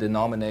common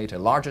denominator,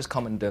 largest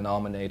common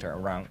denominator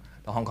around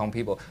the Hong Kong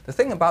people. The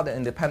thing about the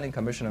Independent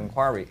Commission of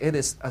Inquiry,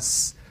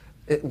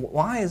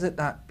 why is it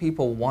that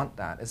people want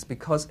that? It's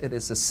because it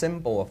is a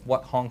symbol of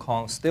what Hong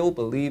Kong still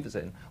believes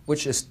in,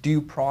 which is due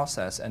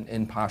process and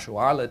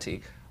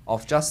impartiality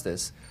of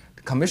justice.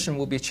 The commission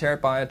will be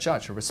chaired by a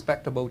judge, a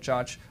respectable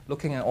judge,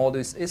 looking at all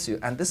these issues.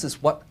 And this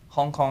is what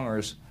Hong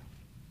Kongers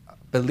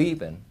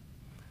believe in.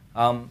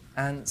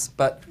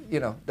 But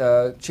you know,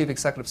 the chief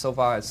executive so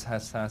far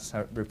has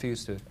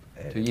refused to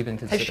even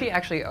consider.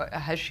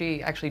 Has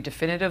she actually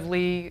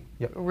definitively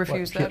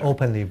refused that? She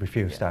openly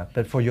refused that.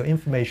 But for your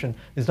information,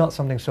 it's not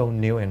something so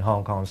new in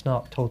Hong Kong. It's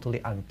not totally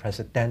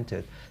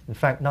unprecedented. In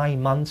fact,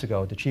 9 months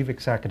ago, the chief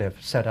executive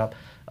set up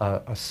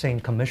a same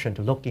commission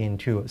to look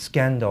into a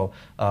scandal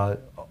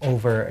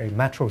over a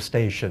metro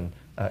station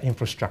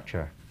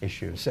infrastructure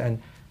issues,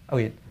 and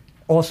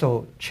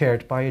also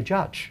chaired by a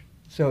judge.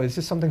 So is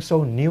this something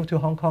so new to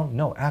Hong Kong?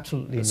 No,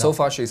 absolutely not. So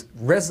far, she's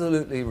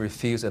resolutely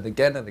refused it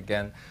again and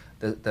again,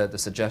 the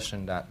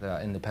suggestion that the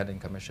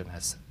independent commission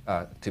has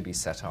to be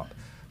set up,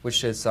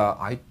 which is,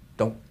 I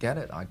don't get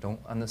it. I don't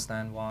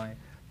understand why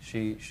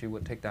she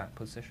would take that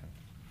position.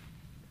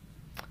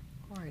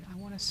 All right, I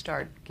want to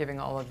start giving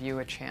all of you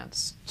a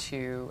chance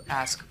to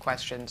ask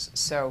questions.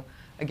 So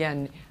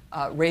again,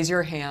 raise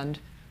your hand.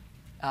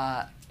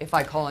 If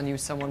I call on you,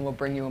 someone will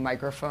bring you a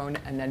microphone,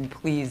 and then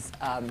please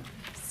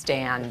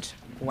stand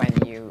when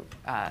you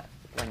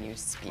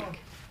speak.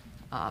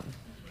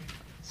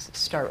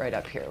 Start right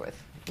up here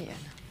with Ian.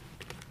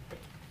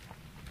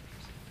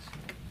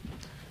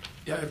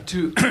 Yeah, I have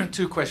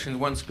two questions,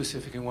 one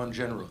specific and one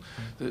general.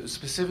 The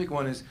specific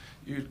one is,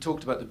 you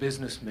talked about the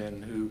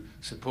businessmen who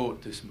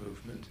support this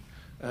movement.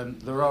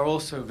 There are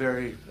also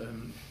very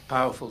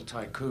powerful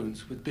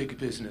tycoons with big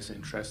business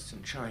interests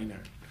in China.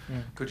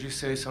 Could you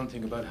say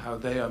something about how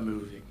they are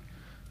moving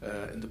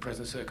in the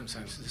present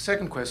circumstances? The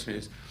second question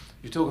is,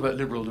 you talk about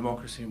liberal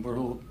democracy, and we're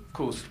all, of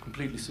course,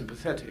 completely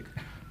sympathetic,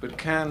 but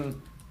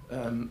can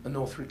an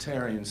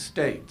authoritarian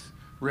state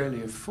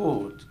really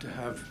afford to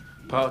have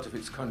part of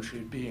its country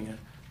being a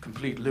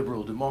complete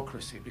liberal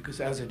democracy? Because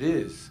as it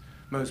is,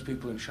 most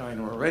people in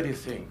China already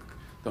think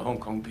the Hong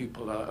Kong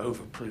people are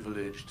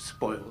overprivileged,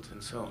 spoiled,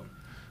 and so on.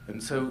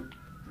 And so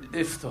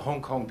if the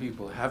Hong Kong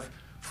people have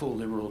full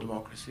liberal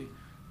democracy,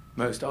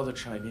 most other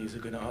Chinese are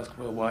going to ask,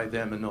 well, why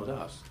them and not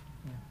us?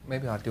 Yeah.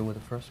 Maybe I'll deal with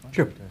the first one.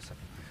 Sure.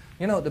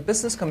 You know, the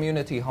business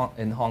community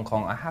in Hong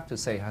Kong, I have to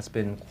say, has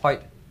been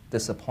quite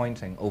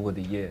disappointing over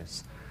the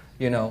years.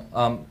 You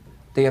know,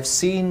 they have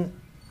seen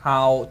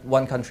how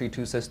one country,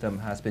 two system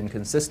has been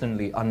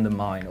consistently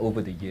undermined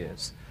over the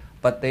years,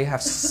 but they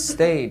have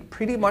stayed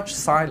pretty much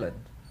silent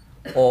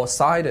or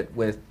sided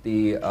with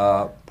the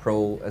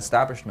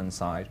pro-establishment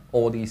side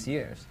all these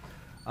years,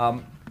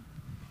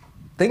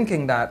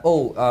 thinking that,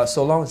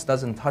 so long as it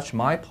doesn't touch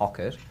my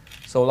pocket,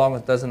 so long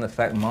as it doesn't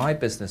affect my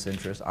business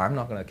interests, I'm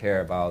not going to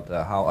care about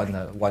how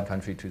under one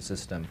country, two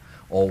system,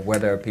 or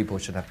whether people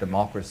should have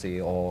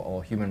democracy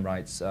or human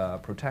rights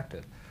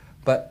protected.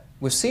 But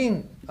we've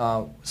seen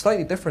a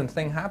slightly different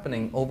thing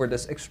happening over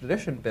this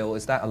extradition bill,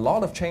 is that a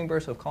lot of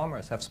chambers of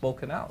commerce have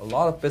spoken out. A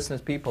lot of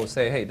business people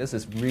say, hey, this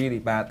is really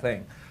bad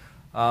thing.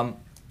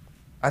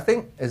 I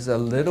think it's a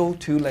little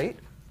too late.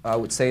 I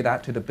would say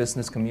that to the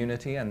business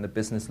community and the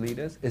business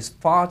leaders. It's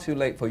far too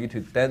late for you to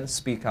then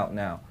speak out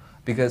now,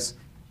 because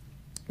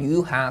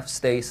you have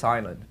stayed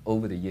silent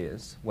over the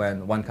years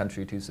when one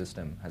country, two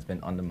system has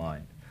been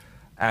undermined.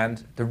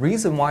 And the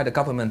reason why the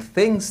government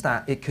thinks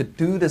that it could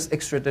do this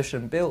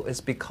extradition bill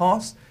is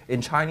because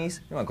in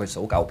Chinese,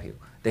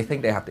 they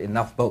think they have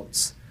enough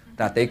votes,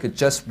 that they could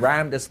just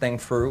ram this thing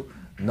through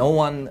No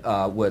one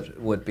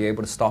would be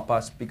able to stop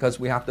us because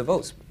we have the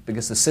votes.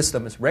 Because the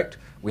system is rigged,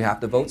 we have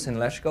the votes in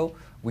Let's Go,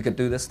 we could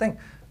do this thing.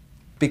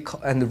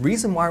 And the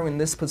reason why we're in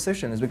this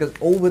position is because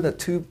over the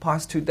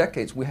past 2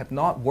 decades, we have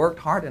not worked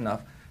hard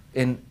enough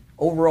in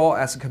overall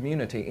as a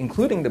community,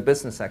 including the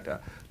business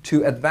sector,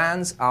 to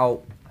advance our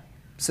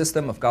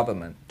system of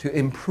government, to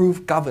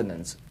improve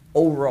governance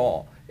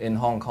overall in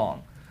Hong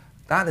Kong.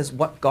 That is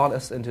what got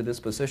us into this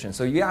position.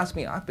 So you ask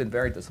me, I've been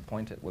very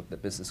disappointed with the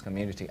business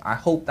community. I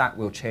hope that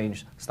will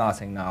change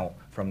starting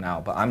from now,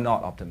 but I'm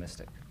not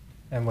optimistic.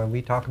 And when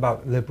we talk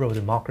about liberal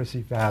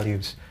democracy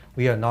values,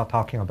 we are not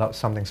talking about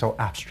something so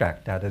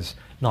abstract that is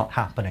not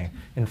happening.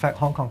 In fact,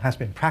 Hong Kong has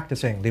been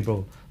practicing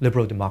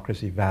liberal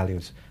democracy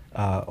values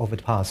over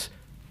the past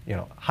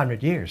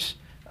 100 years.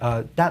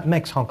 That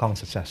makes Hong Kong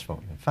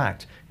successful, in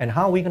fact. And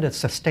how are we going to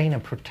sustain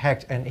and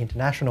protect an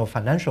international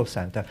financial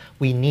center?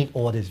 We need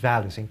all these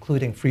values,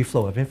 including free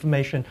flow of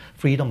information,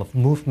 freedom of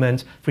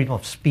movement, freedom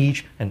of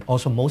speech, and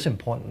also, most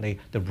importantly,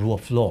 the rule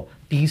of law.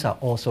 These are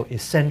also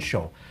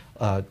essential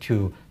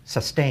to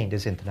sustain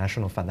this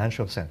international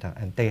financial center,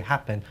 and they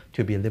happen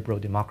to be liberal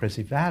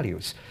democracy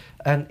values.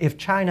 And if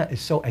China is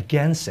so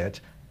against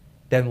it,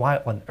 then why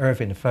on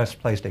earth in the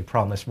first place they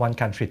promised one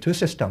country, 2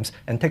 systems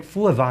and take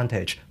full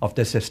advantage of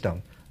this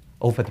system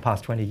over the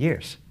past 20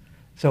 years?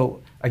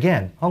 So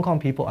again, Hong Kong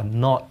people are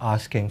not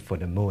asking for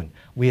the moon.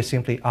 We are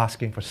simply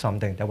asking for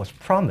something that was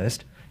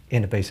promised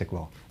in the Basic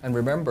Law. And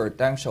remember,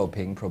 Deng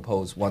Xiaoping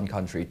proposed one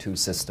country, 2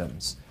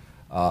 systems,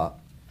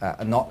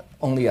 not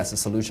only as a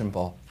solution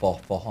for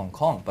Hong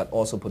Kong, but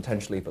also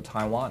potentially for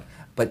Taiwan.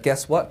 But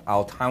guess what?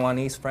 Our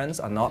Taiwanese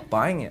friends are not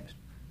buying it.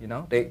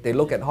 They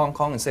look at Hong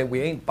Kong and say, we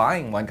ain't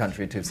buying one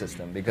country, 2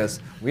 system because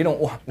we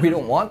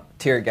don't want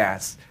tear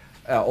gas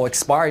or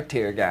expired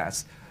tear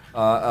gas,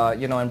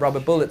 and rubber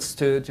bullets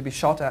to be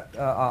shot at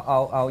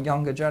our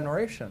younger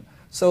generation.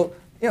 So,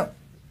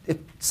 if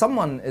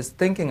someone is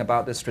thinking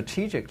about this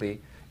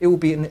strategically, it would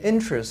be in the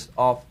interest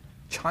of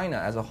China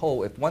as a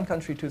whole if one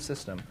country, 2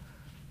 system,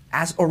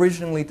 as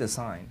originally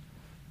designed,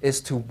 is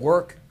to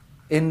work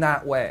in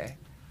that way.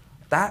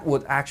 That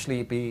would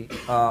actually be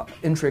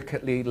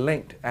intricately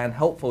linked and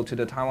helpful to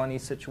the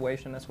Taiwanese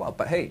situation as well.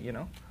 But hey,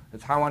 the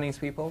Taiwanese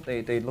people,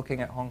 they're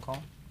looking at Hong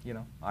Kong.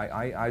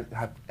 I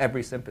have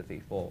every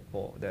sympathy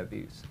for their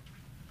views.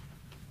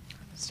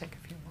 Let's take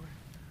a few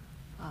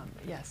more.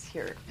 Yes,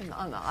 here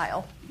on the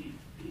aisle.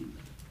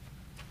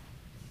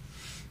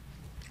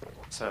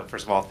 So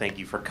first of all, thank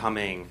you for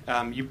coming.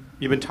 You've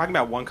been talking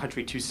about one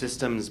country, 2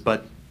 systems,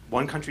 but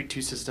one country,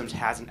 2 systems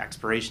has an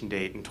expiration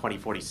date in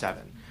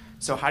 2047.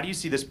 So how do you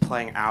see this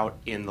playing out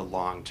in the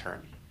long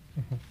term?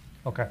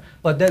 Okay,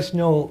 but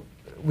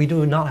we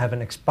do not have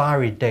an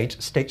expiry date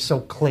stated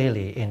so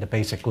clearly in the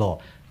Basic Law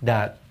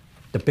that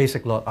the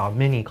Basic Law, our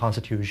mini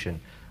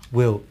constitution,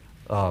 will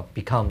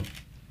become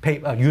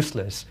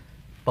useless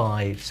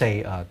by,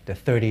 say, the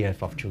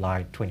 30th of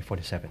July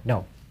 2047.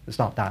 No, it's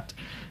not that.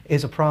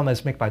 It's a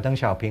promise made by Deng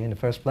Xiaoping in the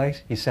first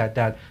place. He said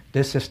that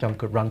this system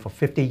could run for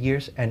 50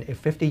 years, and if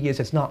 50 years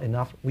is not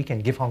enough, we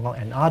can give Hong Kong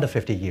another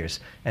 50 years,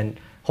 and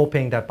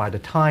hoping that by the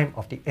time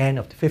of the end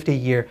of the 50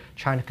 year,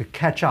 China could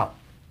catch up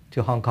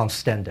to Hong Kong's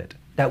standard.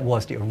 That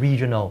was the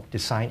original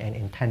design and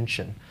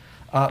intention.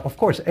 Of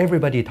course,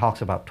 everybody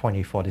talks about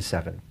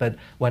 2047, but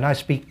when I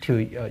speak to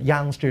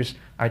youngsters,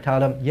 I tell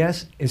them,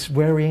 yes, it's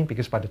worrying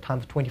because by the time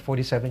of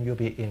 2047, you'll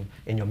be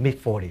in your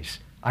mid-40s.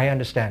 I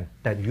understand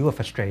that you are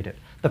frustrated.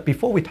 But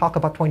before we talk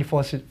about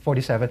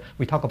 2047,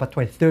 we talk about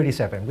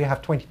 2037. We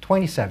have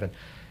 2027.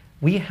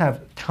 We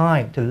have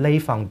time to lay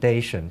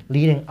foundation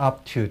leading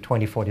up to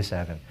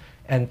 2047.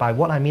 And by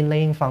what I mean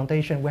laying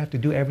foundation, we have to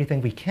do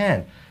everything we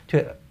can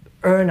to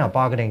earn our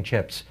bargaining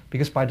chips.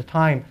 Because by the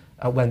time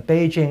when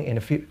Beijing, in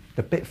the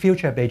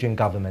future Beijing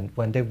government,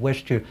 when they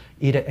wish to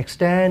either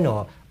extend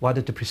or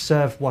whether to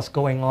preserve what's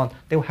going on,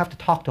 they will have to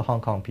talk to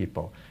Hong Kong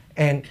people.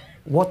 And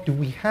what do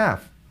we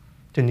have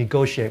to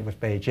negotiate with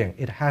Beijing?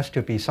 It has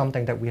to be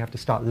something that we have to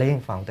start laying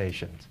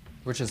foundations.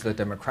 Which is the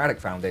democratic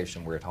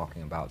foundation we're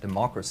talking about,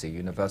 democracy,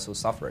 universal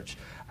suffrage.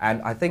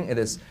 And I think it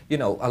is, a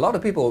lot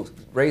of people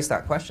raise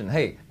that question,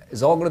 hey,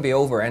 it's all going to be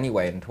over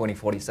anyway in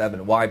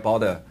 2047. Why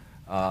bother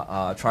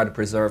try to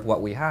preserve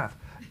what we have?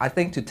 I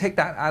think to take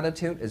that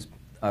attitude is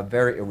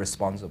very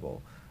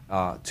irresponsible,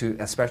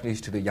 especially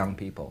to the young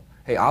people.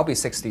 Hey, I'll be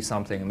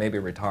 60-something and maybe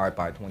retired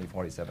by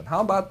 2047.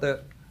 How about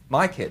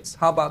my kids?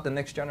 How about the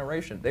next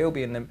generation? They will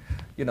be in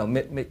the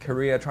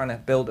mid-career trying to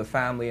build a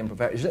family and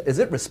prepare. Is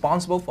it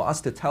responsible for us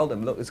to tell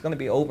them, look, it's going to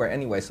be over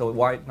anyway, so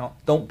why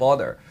not? Don't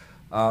bother.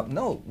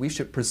 No, we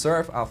should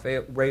preserve our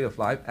rate of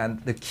life,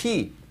 and the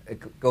key,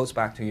 it goes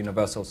back to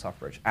universal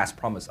suffrage as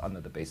promised under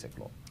the Basic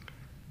Law.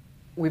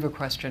 We have a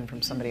question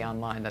from somebody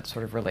online that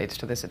sort of relates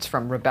to this. It's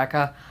from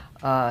Rebecca.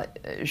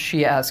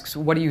 She asks,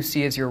 what do you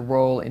see as your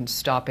role in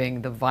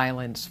stopping the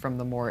violence from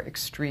the more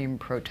extreme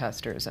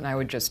protesters? And I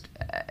would just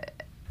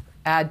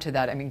add to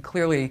that, I mean,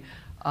 clearly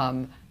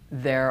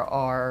there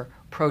are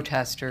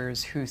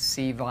protesters who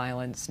see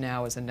violence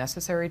now as a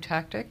necessary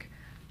tactic.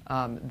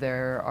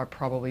 There are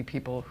probably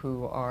people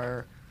who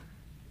are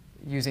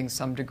using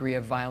some degree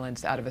of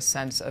violence out of a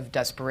sense of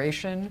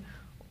desperation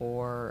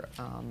or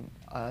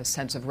a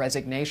sense of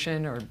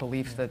resignation or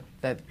belief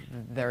that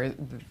there is,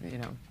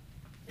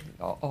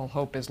 all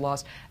hope is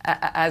lost.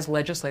 As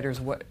legislators,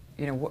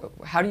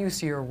 how do you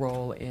see your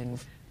role in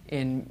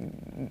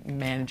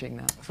managing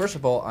that? First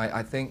of all,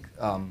 I think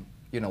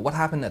what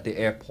happened at the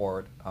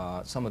airport,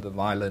 some of the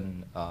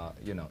violent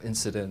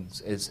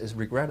incidents is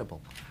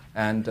regrettable,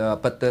 and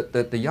but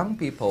the young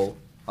people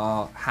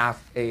have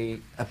a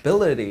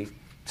ability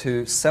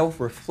to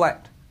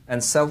self-reflect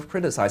and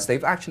self-criticize.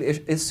 They've actually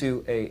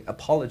issued an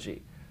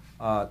apology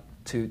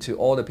to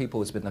all the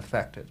people who's been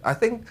affected. I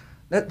think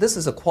that this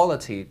is a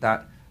quality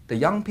that the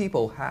young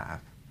people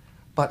have,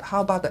 but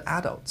how about the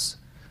adults,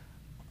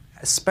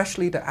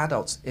 especially the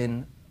adults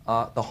in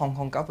the Hong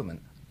Kong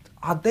government?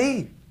 Are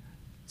they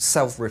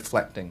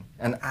self-reflecting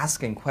and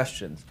asking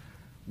questions?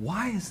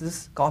 Why has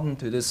this gotten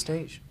to this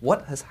stage?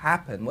 What has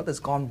happened? What has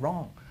gone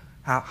wrong?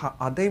 How,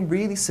 are they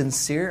really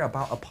sincere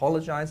about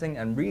apologizing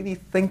and really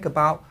think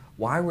about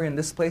why we're in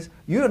this place?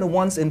 You're the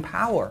ones in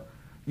power.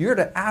 You're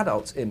the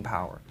adults in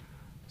power.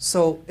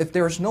 So if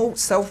there is no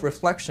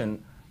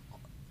self-reflection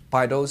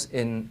by those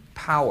in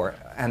power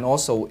and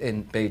also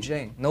in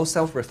Beijing, no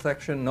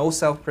self-reflection, no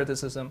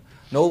self-criticism,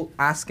 no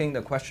asking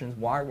the questions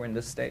why we're in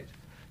this state,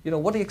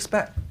 what do you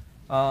expect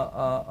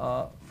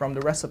from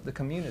the rest of the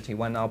community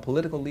when our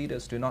political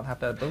leaders do not have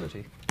that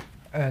ability?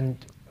 And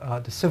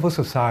the civil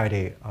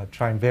society are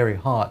trying very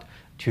hard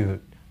to,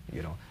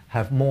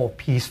 have more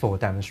peaceful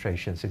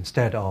demonstrations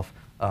instead of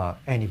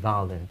any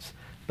violence.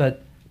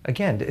 But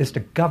again, it's the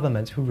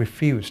government who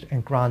refused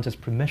and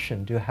granted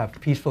permission to have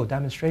peaceful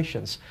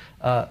demonstrations.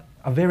 A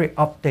very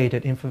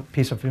updated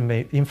piece of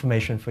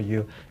information for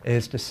you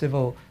is the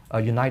Civil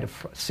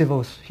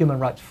Civil Human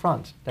Rights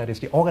Front, that is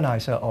the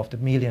organizer of the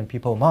Million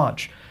People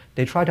March.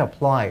 They tried to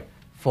apply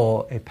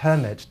for a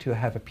permit to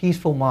have a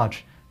peaceful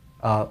march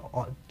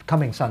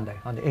coming Sunday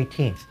on the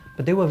 18th,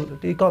 but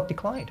they got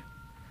declined.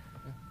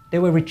 They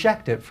were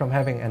rejected from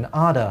having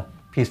another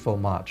peaceful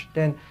march.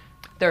 Then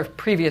their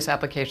previous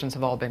applications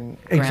have all been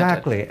granted.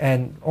 Exactly,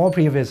 and all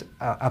previous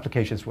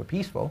applications were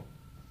peaceful.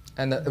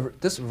 And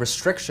this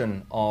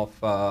restriction of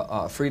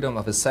freedom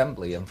of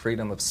assembly and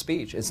freedom of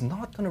speech is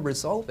not going to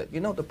resolve it.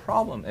 The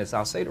problem is,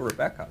 I'll say to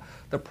Rebecca,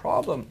 the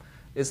problem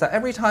is that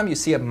every time you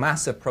see a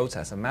massive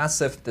protest, a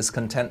massive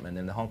discontentment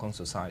in the Hong Kong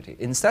society,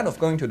 instead of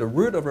going to the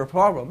root of the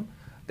problem,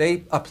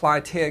 they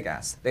apply tear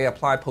gas, they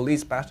apply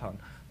police baton,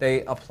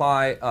 they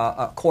apply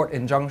a court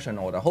injunction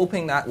order,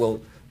 hoping that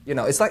will,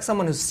 it's like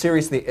someone who's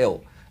seriously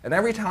ill. And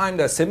every time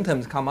the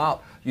symptoms come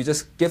out, you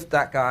just give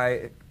that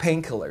guy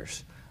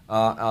painkillers,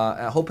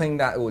 hoping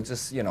that it will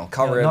just,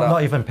 cover it up.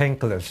 Not even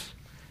painkillers.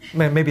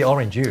 Maybe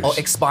orange juice. Or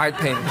expired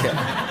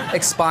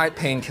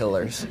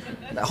painkillers,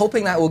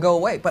 hoping that will go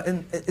away. But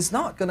it's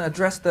not going to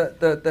address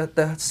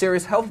the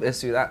serious health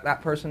issue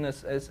that person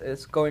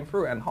is going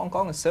through. And Hong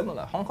Kong is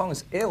similar. Hong Kong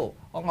is ill.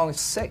 Hong Kong is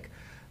sick.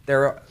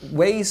 There are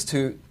ways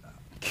to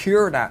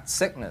cure that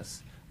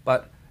sickness.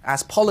 But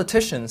as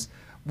politicians,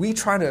 we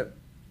try to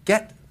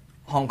get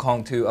Hong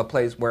Kong to a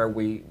place where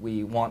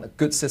we want a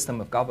good system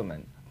of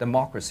government,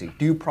 democracy,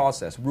 due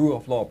process, rule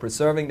of law,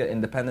 preserving the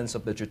independence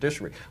of the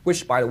judiciary,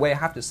 which, by the way, I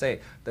have to say,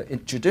 the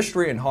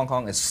judiciary in Hong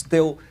Kong is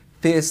still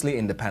fiercely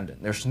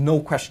independent. There's no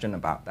question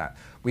about that.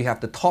 We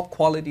have the top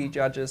quality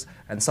judges,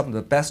 and some of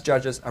the best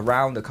judges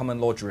around the common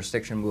law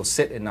jurisdiction will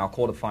sit in our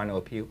court of final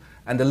appeal.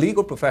 And the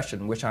legal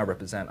profession, which I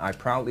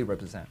proudly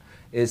represent,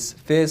 is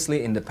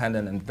fiercely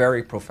independent and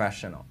very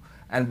professional.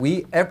 And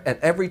we, at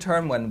every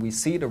turn when we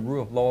see the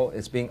rule of law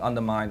is being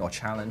undermined or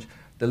challenged,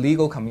 the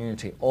legal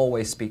community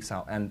always speaks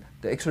out, and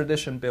the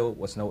extradition bill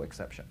was no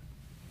exception.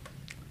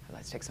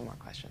 Let's take some more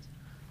questions.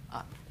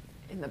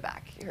 In the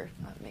back here,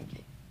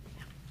 Minky.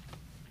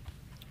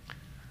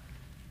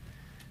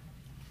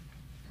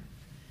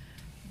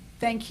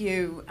 Thank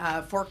you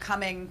for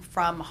coming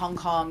from Hong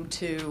Kong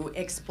to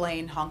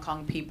explain Hong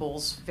Kong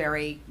people's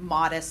very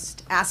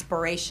modest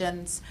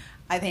aspirations.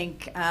 I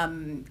think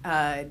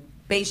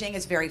Beijing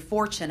is very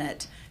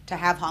fortunate to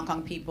have Hong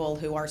Kong people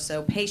who are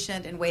so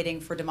patient and waiting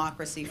for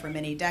democracy for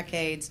many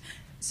decades,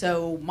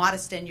 so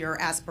modest in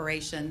your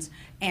aspirations,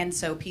 and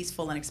so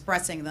peaceful in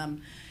expressing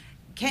them.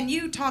 Can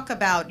you talk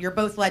about, you're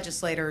both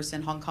legislators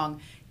in Hong Kong,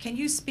 can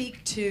you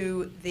speak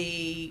to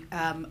the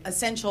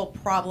essential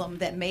problem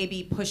that may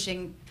be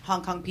pushing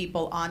Hong Kong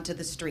people onto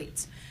the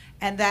streets?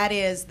 And that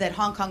is that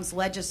Hong Kong's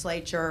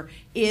legislature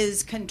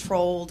is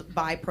controlled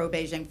by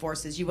pro-Beijing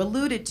forces. You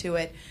alluded to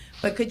it,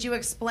 but could you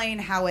explain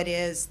how it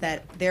is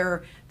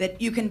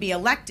that you can be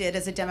elected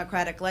as a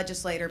democratic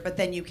legislator, but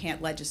then you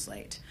can't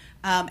legislate?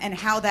 And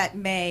how that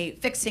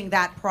fixing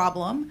that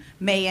problem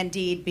may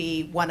indeed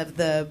be one of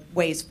the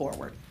ways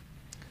forward.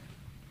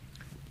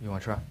 You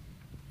want to try?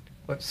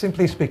 But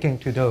simply speaking,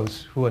 to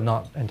those who are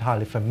not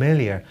entirely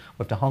familiar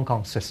with the Hong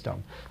Kong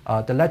system,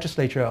 the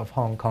legislature of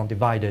Hong Kong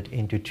divided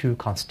into two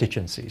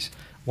constituencies.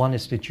 One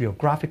is the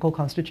geographical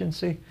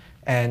constituency,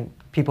 and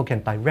people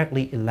can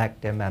directly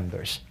elect their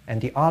members.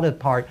 And the other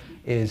part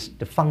is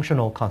the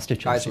functional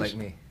constituencies. Guys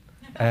like me.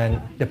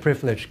 and the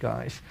privileged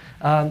guys.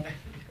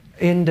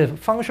 In the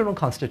functional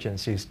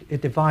constituencies,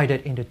 it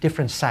divided into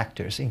different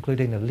sectors,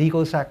 including the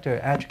legal sector,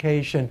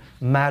 education,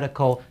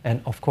 medical,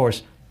 and of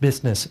course,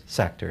 business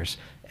sectors.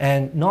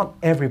 And not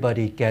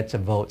everybody gets a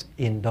vote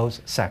in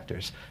those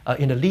sectors.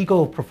 In the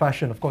legal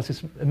profession, of course,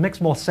 it makes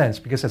more sense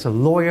because as a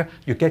lawyer,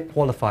 you get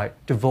qualified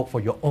to vote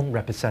for your own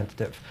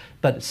representative.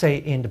 But say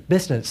in the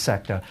business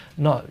sector,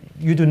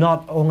 you do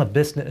not own a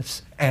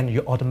business and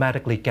you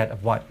automatically get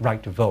a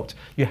right to vote.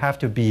 You have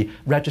to be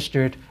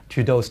registered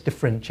to those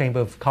different Chamber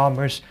of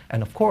Commerce.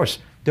 And of course,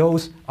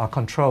 those are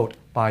controlled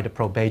by the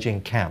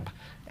pro-Beijing camp.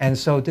 And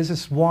so this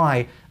is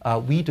why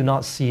we do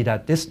not see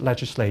that this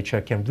legislature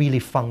can really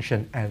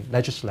function and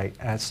legislate,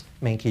 as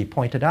Minky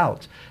pointed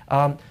out.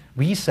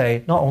 We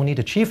say not only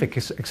the chief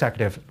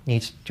executive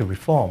needs to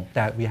reform,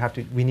 that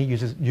we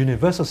need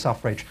universal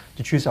suffrage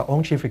to choose our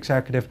own chief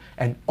executive,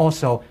 and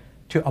also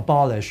to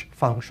abolish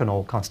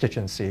functional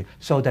constituency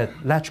so that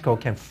LegCo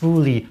can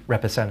fully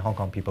represent Hong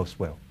Kong people's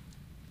will.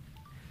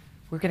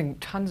 We're getting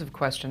tons of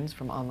questions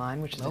from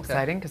online, which is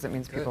exciting because it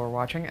means people are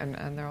watching,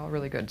 and they're all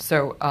really good.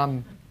 So.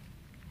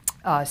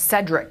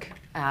 Cedric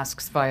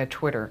asks via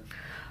Twitter,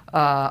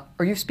 are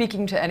you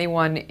speaking to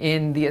anyone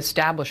in the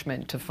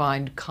establishment to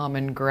find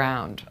common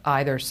ground,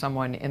 either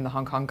someone in the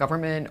Hong Kong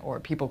government or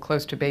people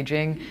close to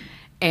Beijing?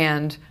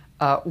 And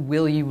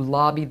will you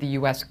lobby the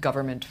U.S.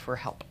 government for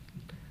help?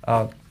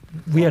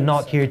 We are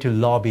not here to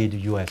lobby the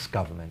U.S.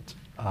 government.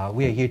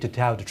 We are here to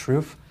tell the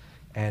truth,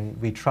 and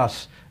we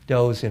trust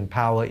those in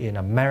power in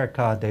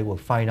America. They will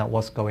find out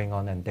what's going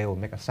on and they will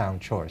make a sound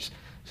choice.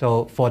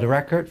 So for the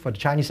record, for the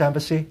Chinese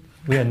embassy,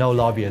 we are no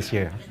lobbyists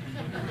here.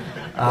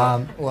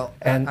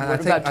 And I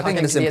think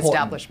it is important,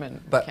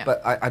 establishment but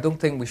I don't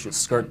think we should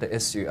skirt the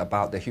issue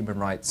about the Human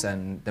Rights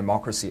and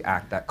Democracy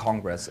Act that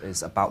Congress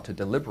is about to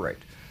deliberate.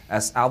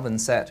 As Alvin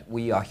said,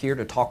 we are here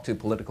to talk to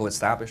political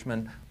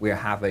establishment. We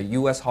have a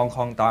U.S.-Hong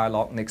Kong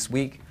dialogue next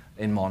week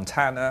in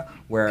Montana,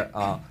 where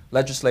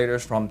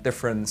legislators from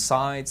different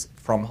sides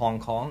from Hong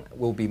Kong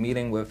will be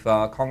meeting with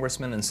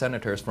congressmen and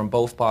senators from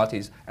both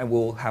parties, and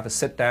we'll have a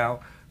sit-down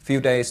few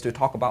days to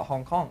talk about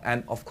Hong Kong.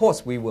 And of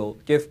course, we will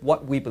give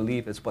what we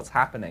believe is what's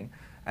happening.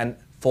 And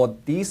for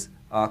these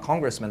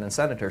congressmen and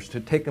senators to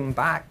take them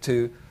back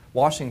to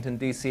Washington,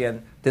 D.C.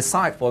 and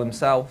decide for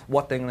themselves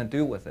what they're going to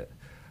do with it.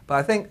 But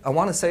I think I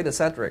want to say to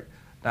Cedric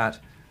that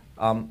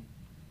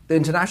the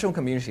international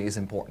community is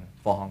important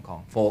for Hong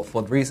Kong for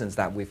the reasons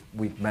that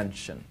we've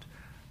mentioned.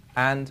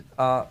 And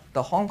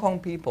the Hong Kong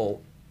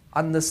people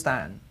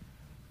understand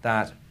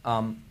that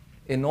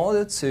in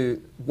order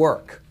to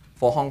work,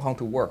 for Hong Kong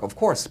to work, of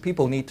course,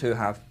 people need to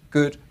have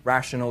good,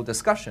 rational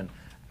discussion.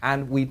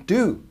 And we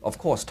do, of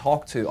course,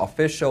 talk to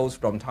officials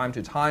from time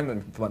to time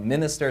and from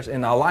ministers.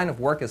 In our line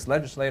of work as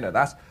legislator,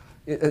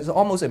 it's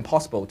almost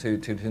impossible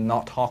to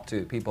not talk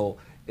to people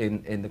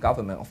in the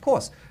government, of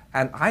course.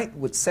 And I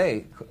would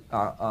say,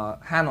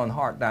 hand on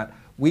heart, that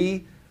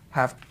we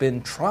have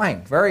been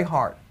trying very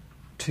hard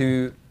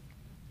to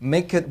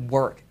make it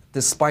work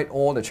despite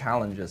all the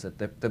challenges and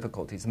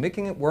difficulties,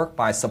 making it work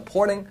by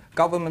supporting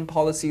government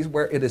policies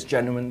where it is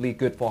genuinely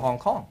good for Hong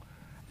Kong,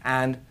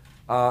 and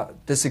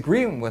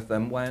disagreeing with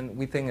them when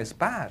we think it's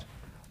bad.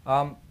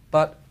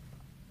 But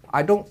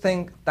I don't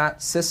think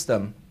that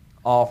system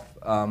of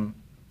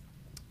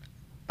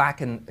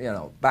back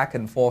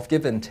and forth,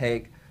 give and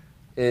take,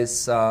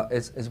 is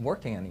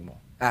working anymore,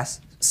 as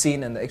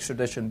seen in the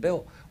extradition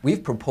bill.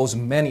 We've proposed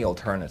many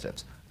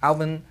alternatives.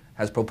 Alvin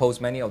has proposed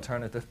many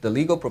alternatives. The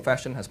legal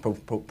profession has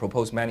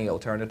proposed many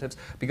alternatives,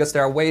 because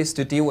there are ways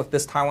to deal with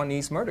this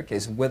Taiwanese murder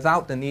case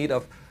without the need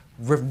of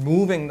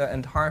removing the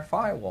entire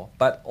firewall.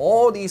 But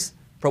all these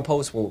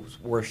proposals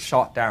were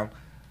shot down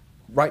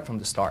right from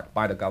the start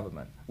by the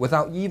government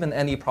without even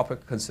any proper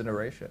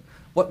consideration.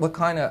 What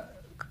kind of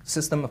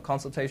system of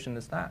consultation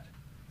is that?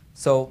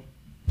 So,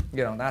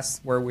 that's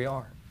where we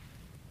are.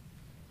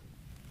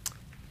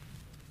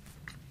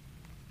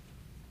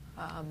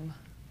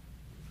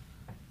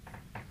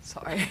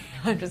 Sorry,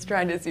 I'm just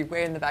trying to see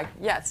way in the back.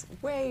 Yes,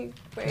 way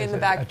in the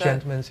back. A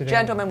gentleman sitting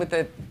gentleman with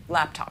the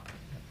laptop.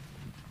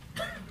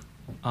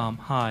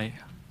 Hi,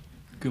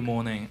 good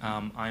morning.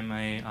 I'm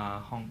a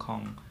Hong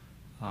Kong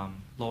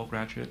law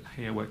graduate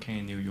here working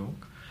in New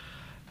York.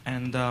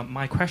 And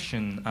my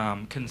question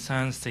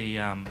concerns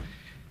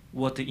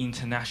what the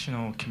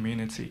international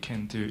community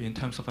can do in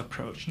terms of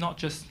approach, not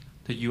just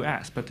the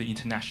US, but the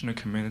international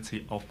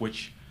community of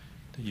which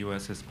the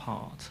US is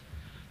part.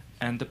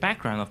 And the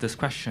background of this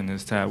question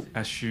is that,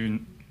 as you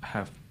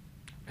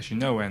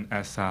know, and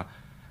as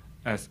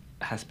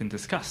has been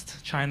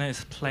discussed, China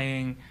is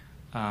playing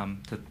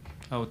the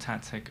old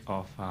tactic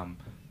of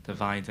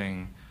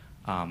dividing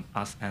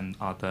us and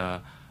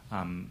other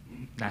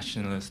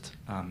nationalist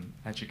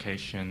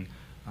education,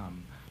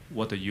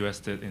 what the U.S.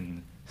 did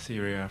in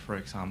Syria, for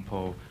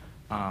example.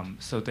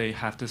 So they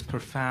have this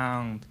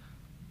profound,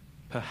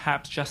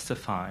 perhaps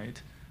justified,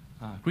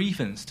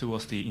 grievance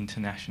towards the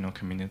international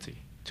community,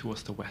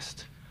 towards the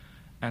West.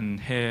 And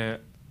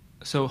here,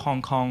 so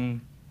Hong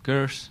Kong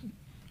girls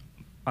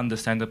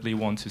understandably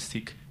want to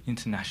seek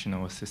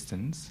international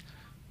assistance,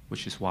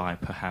 which is why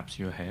perhaps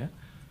you're here.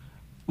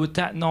 Would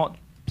that not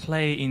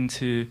play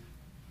into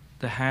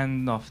the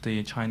hand of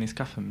the Chinese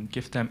government,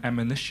 give them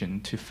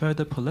ammunition to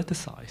further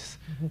politicize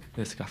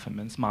this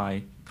government?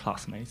 My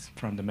classmates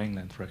from the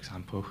mainland, for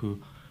example, who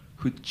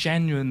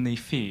genuinely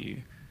feel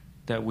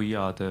that we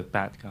are the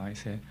bad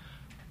guys here,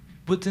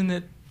 wouldn't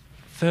it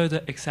further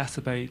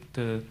exacerbate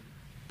the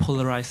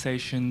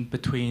polarization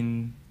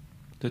between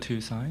the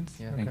two sides?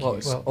 Yeah. Thank Well, you.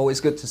 it's always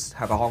good to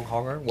have a Hong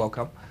Konger.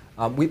 Welcome.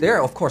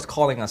 They're of course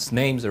calling us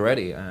names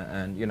already,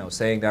 and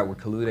saying that we're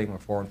colluding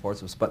with foreign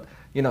forces. But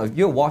if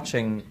you're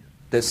watching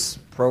this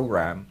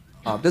program,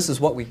 this is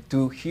what we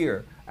do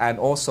here. And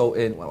also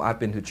I've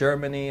been to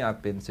Germany,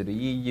 I've been to the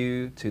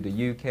EU, to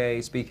the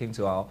UK, speaking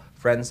to our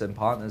friends and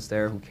partners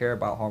there who care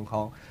about Hong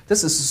Kong.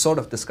 This is the sort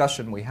of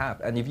discussion we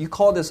have. And if you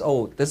call this,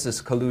 this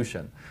is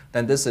collusion,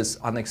 then this is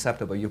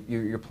unacceptable.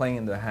 You're playing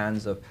in the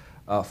hands of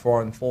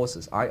foreign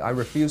forces. I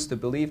refuse to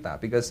believe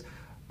that, because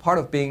part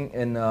of being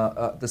in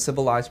the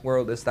civilized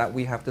world is that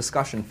we have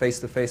discussion,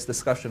 face-to-face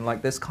discussion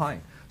like this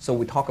kind. So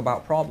we talk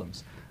about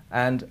problems.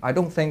 And I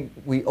don't think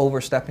we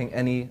overstepping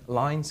any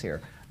lines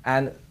here.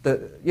 And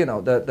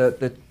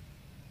the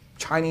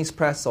Chinese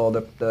press or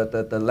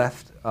the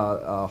left,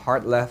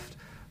 hard left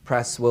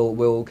press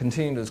will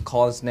continue to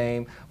call his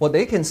name. Well,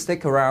 they can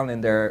stick around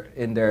in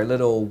their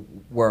little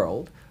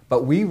world,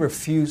 but we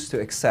refuse to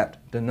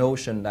accept the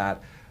notion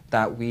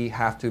that we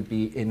have to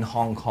be in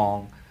Hong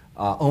Kong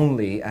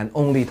only and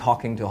only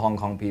talking to Hong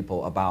Kong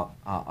people about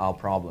our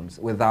problems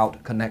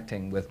without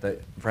connecting with the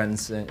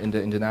friends in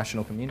the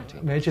international community.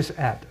 May I just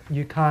add,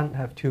 you can't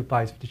have two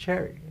bites of the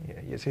cherry.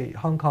 You see,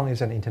 Hong Kong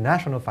is an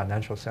international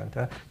financial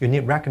center. You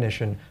need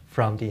recognition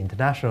from the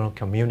international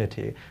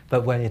community.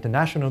 But when the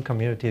international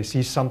community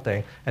sees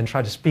something and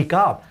try to speak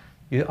up,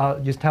 you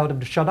tell them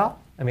to shut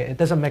up. I mean, it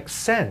doesn't make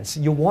sense.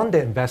 You want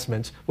their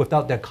investments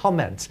without their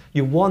comments.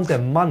 You want their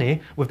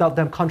money without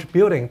them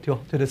contributing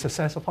to the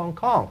success of Hong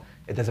Kong.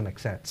 It doesn't make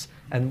sense.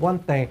 And one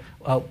thing,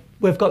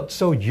 we've got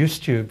so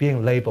used to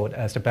being labeled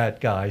as the bad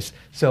guys,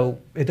 so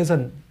it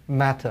doesn't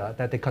matter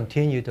that they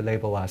continue to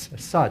label us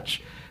as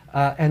such.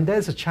 And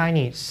there's a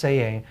Chinese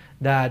saying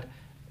that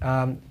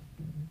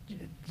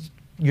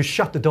you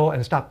shut the door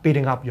and start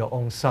beating up your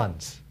own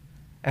sons.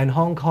 And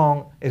Hong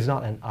Kong is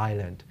not an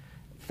island.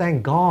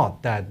 Thank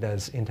God that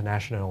there's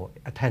international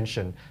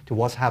attention to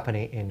what's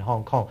happening in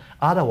Hong Kong.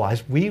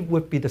 Otherwise, we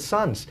would be the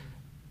sons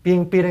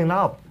being beaten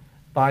up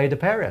by the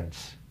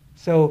parents.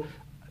 So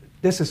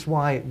this is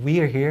why we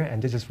are here,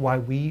 and this is why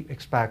we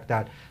expect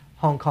that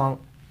Hong Kong,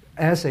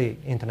 as an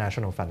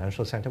international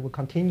financial center, will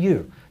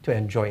continue to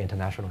enjoy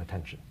international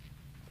attention.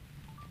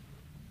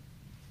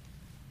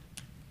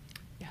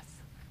 Yes.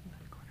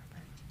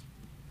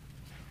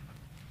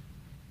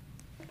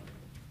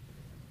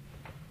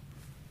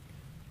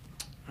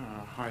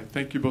 Hi,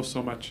 thank you both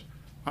so much.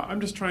 I'm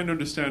just trying to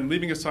understand,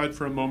 leaving aside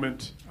for a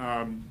moment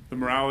the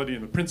morality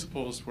and the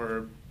principles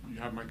where you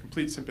have my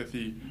complete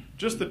sympathy,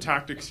 just the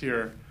tactics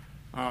here,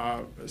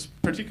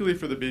 particularly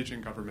for the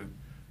Beijing government.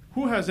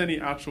 Who has any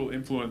actual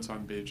influence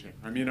on Beijing?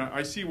 I mean,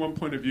 I see one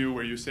point of view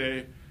where you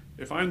say,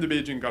 if I'm the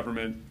Beijing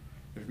government,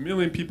 if 1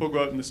 million people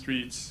go out in the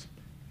streets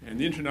and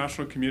the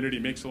international community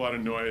makes a lot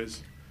of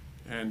noise,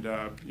 and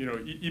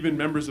even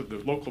members of the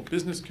local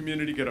business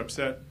community get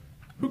upset,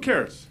 who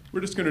cares? We're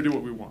just going to do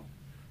what we want.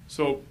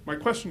 So my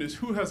question is,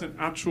 who has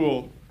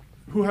actual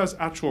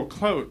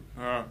clout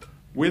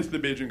with the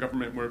Beijing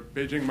government, where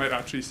Beijing might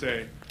actually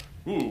say,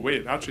 ooh,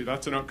 wait, actually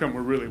that's an outcome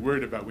we're really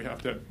worried about. We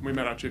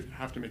might actually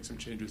have to make some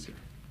changes here.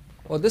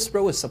 Well, this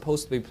role is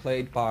supposed to be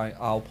played by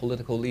our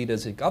political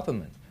leaders in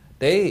government.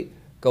 They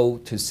go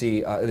to see,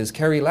 it is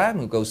Carrie Lam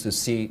who goes to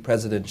see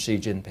President Xi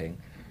Jinping,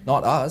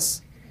 not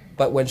us.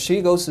 But when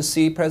she goes to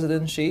see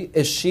President Xi,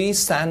 is she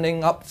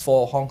standing up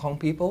for Hong Kong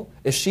people?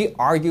 Is she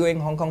arguing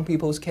Hong Kong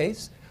people's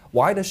case?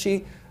 Why does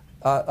she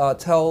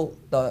tell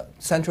the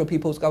Central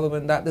People's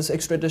Government that this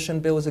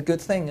extradition bill is a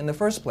good thing in the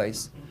first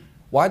place?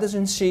 Why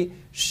doesn't she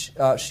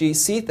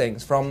see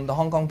things from the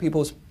Hong Kong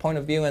people's point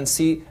of view and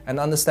see and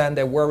understand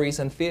their worries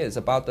and fears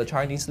about the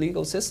Chinese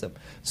legal system?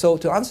 So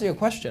to answer your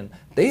question,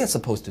 they are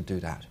supposed to do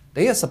that.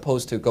 They are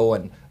supposed to go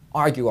and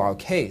argue our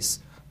case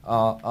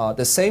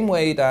the same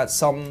way that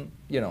some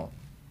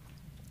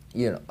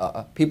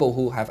people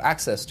who have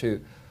access to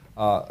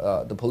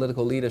the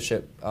political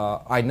leadership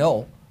I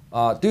know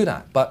do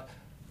that. But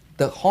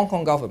the Hong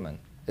Kong government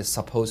is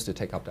supposed to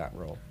take up that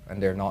role, and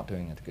they're not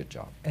doing a good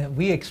job. And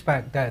we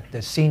expect that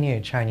the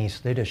senior Chinese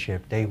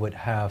leadership, they would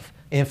have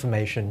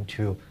information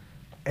to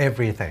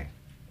everything,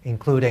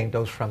 including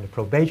those from the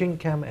pro-Beijing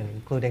camp and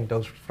including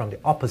those from the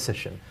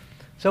opposition.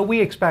 So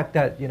we expect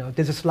that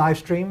this is live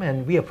stream,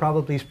 and we are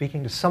probably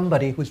speaking to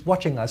somebody who's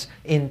watching us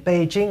in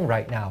Beijing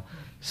right now.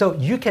 So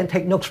you can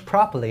take notes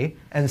properly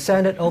and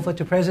send it over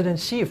to President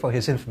Xi for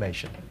his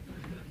information.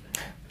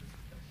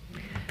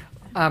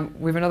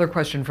 We have another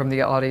question from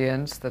the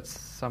audience that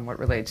somewhat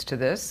relates to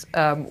this,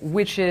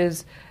 which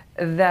is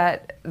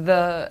that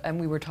and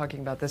we were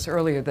talking about this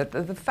earlier, that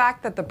the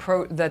fact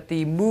that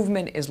the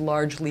movement is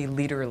largely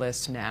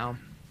leaderless now,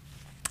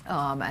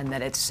 and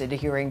that it's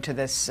adhering to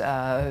this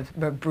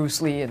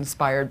Bruce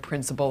Lee-inspired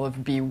principle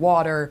of be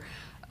water,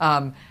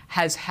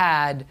 has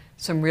had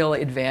some real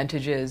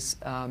advantages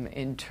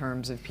in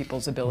terms of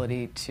people's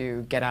ability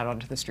to get out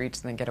onto the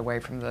streets and then get away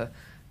from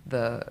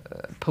the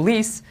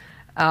police.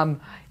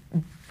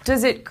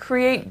 Does it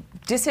create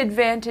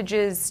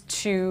disadvantages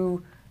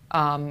to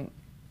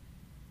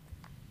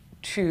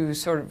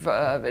sort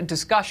of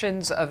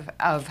discussions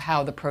of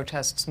how the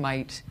protests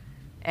might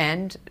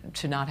end,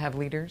 to not have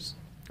leaders?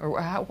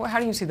 Or how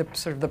do you see the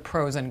sort of the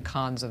pros and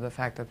cons of the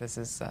fact that this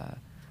is a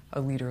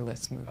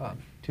leaderless movement?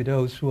 To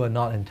those who are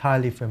not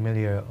entirely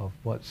familiar of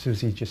what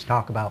Susie just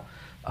talked about,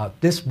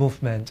 this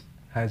movement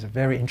has a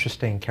very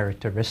interesting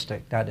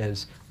characteristic. That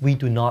is, we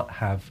do not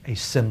have a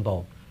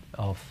symbol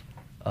of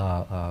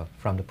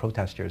from the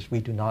protesters. We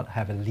do not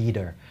have a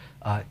leader.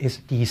 It's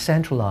a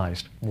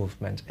decentralized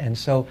movement, and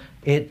so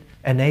it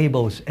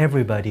enables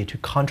everybody to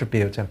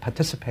contribute and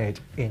participate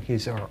in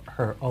his or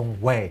her own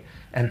way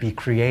and be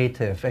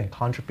creative and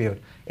contribute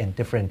in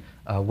different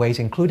ways,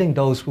 including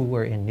those who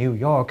were in New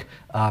York.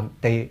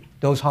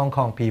 Those Hong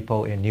Kong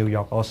people in New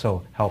York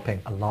also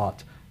helping a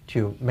lot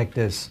to make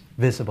this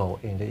visible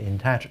in the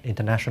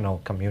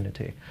international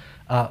community.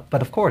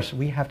 But of course,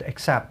 we have to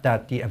accept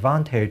that the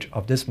advantage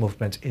of this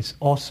movement is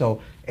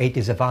also a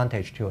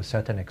disadvantage to a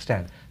certain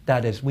extent.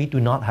 That is, we do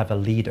not have a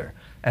leader.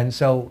 And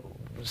so,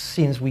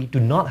 since we do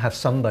not have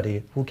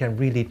somebody who can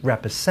really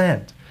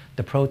represent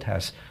the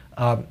protests,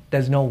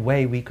 there's no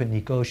way we could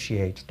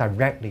negotiate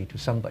directly to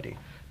somebody.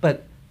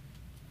 But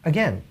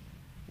again,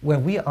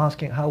 when we are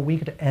asking how we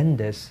could end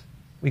this,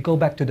 we go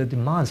back to the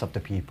demands of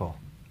the people.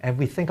 And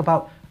we think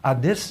about, are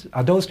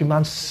those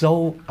demands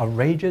so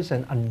outrageous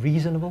and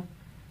unreasonable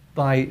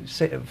by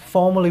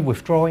formally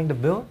withdrawing the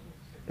bill?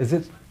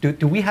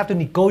 Do we have to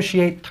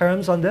negotiate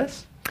terms on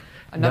this?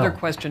 Another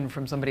question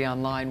from somebody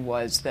online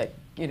was that,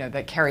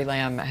 that Carrie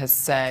Lam has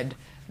said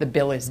the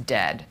bill is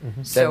dead.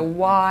 Mm-hmm. So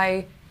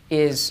why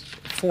is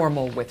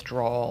formal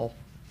withdrawal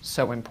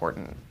so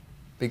important?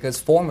 Because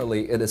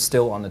formally it is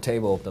still on the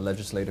table of the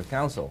Legislative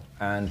Council,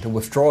 and to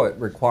withdraw it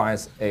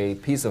requires a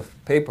piece of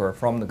paper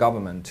from the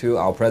government to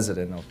our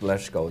president of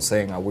LegCo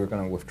saying we're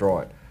going to withdraw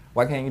it.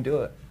 Why can't you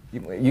do it?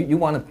 You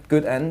want a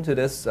good end to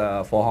this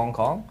for Hong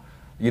Kong?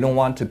 You don't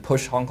want to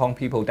push Hong Kong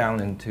people down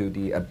into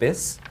the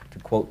abyss, to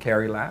quote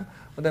Carrie Lam?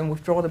 Well, then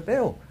withdraw the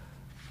bill.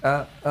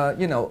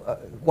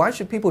 Why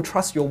should people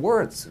trust your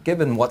words,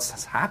 given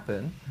what's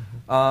happened?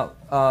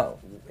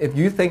 If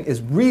you think it's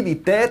really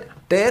dead,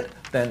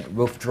 then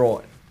withdraw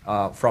it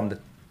from the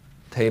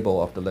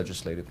table of the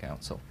Legislative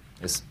Council.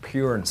 It's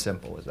pure and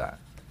simple as that.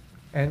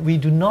 And we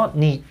do not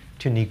need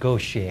to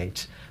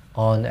negotiate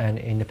on an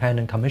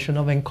independent commission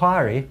of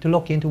inquiry to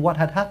look into what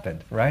had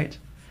happened, right?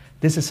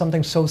 This is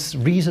something so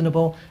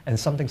reasonable and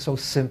something so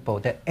simple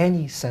that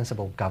any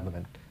sensible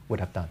government would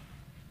have done.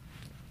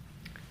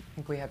 I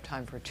think we have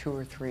time for 2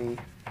 or 3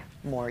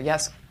 more.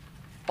 Yes,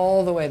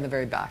 all the way in the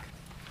very back.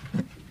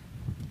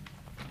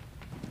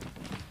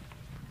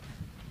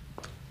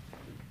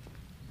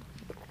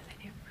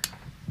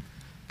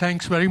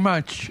 Thanks very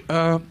much.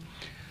 I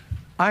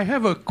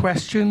have a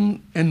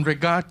question in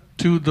regard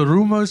to the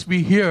rumors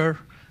we hear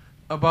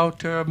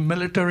about a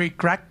military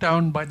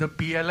crackdown by the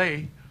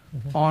PLA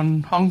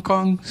on Hong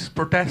Kong's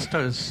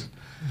protesters.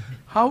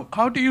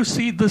 How do you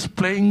see this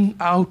playing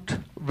out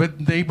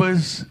with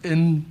neighbors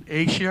in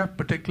Asia,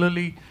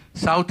 particularly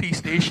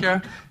Southeast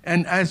Asia,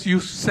 and as you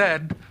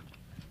said,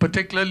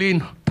 particularly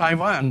in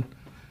Taiwan,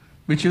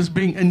 which is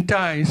being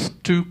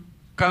enticed to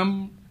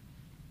come,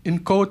 in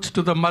quotes,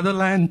 to the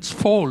motherland's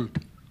fold?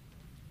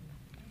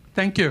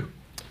 Thank you.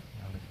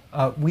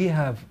 We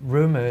have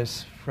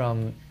rumors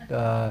from,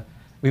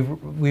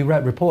 we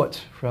read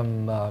reports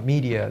from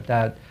media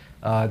that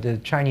the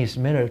Chinese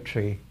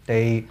military,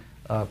 they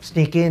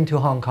sneak into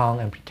Hong Kong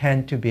and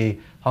pretend to be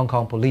Hong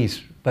Kong police.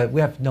 But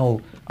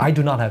I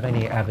do not have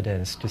any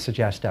evidence to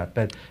suggest that.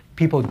 But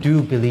people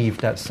do believe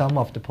that some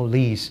of the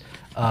police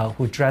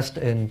who dressed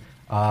in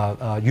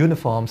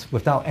uniforms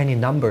without any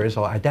numbers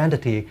or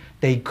identity,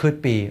 they could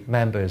be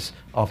members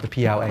of the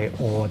PLA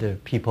or the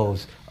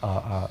People's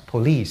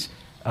Police.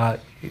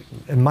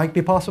 It might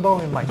be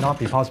possible, it might not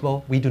be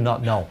possible, we do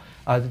not know.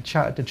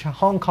 The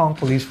Hong Kong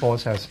police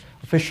force has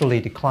officially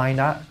declined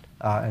that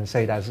and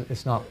say that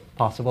it's not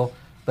possible.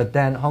 But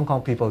then Hong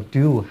Kong people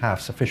do have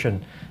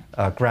sufficient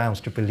grounds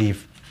to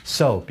believe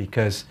so,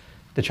 because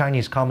the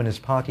Chinese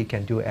Communist Party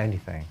can do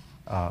anything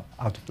out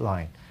of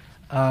line.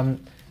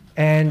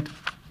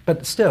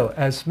 But still,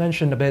 as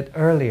mentioned a bit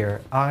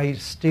earlier, I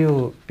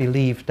still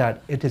believe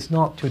that it is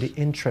not to the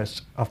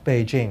interest of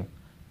Beijing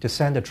to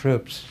send the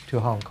troops to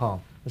Hong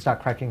Kong and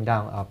start cracking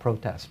down our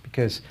protests,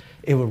 because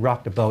it will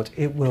rock the boat.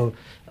 It will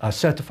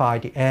certify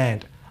the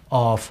end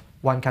of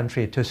one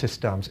country, 2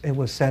 systems. It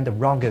will send the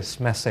wrongest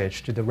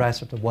message to the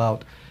rest of the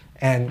world.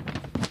 And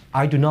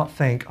I do not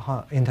think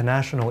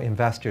international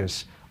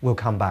investors will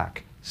come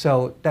back.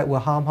 So that will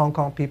harm Hong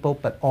Kong people,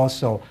 but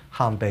also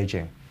harm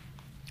Beijing.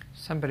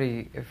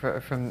 Somebody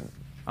from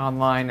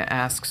online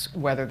asks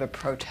whether the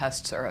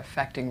protests are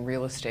affecting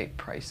real estate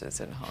prices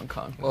in Hong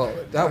Kong. Well,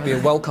 that would be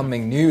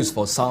welcoming news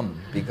for some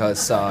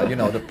because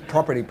the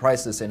property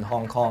prices in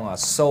Hong Kong are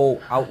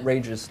so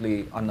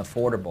outrageously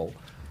unaffordable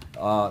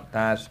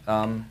that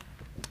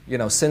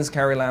since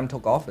Carrie Lam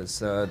took office,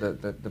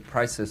 the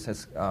prices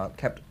has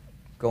kept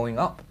going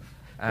up,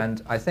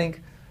 and I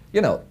think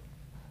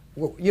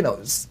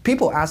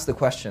people ask the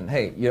question,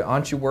 hey,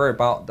 aren't you worried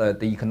about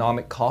the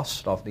economic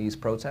cost of these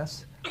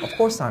protests? Of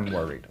course I'm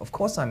worried. Of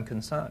course I'm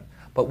concerned.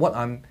 But what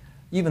I'm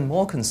even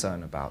more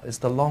concerned about is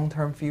the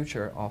long-term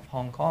future of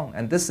Hong Kong.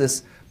 And this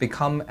has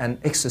become an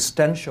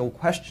existential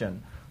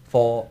question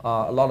for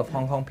a lot of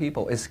Hong Kong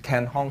people, is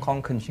can Hong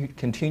Kong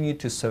continue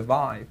to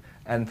survive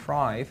and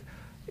thrive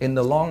in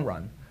the long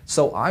run?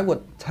 So I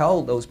would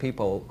tell those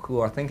people who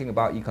are thinking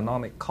about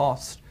economic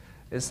cost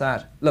is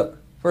that, look,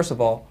 first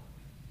of all,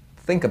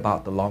 think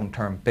about the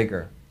long-term,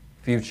 bigger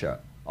future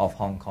of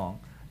Hong Kong,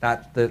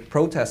 that the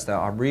protesters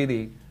are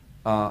really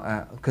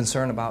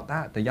concerned about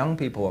that. The young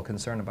people are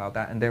concerned about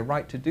that, and they're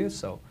right to do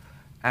so.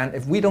 And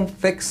if we don't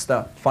fix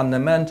the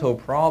fundamental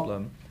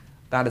problem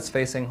that is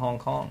facing Hong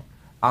Kong,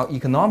 our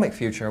economic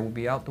future will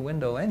be out the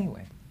window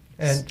anyway.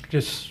 And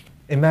just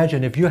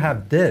imagine if you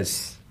have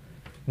this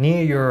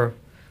near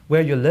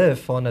where you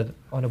live on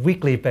a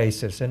weekly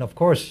basis, and of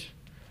course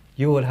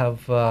you would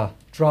have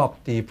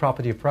dropped the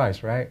property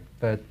price, right?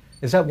 But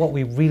is that what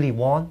we really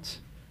want?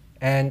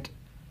 And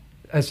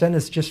as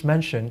Dennis just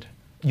mentioned,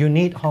 you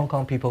need Hong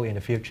Kong people in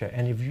the future.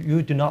 And if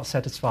you do not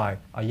satisfy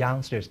our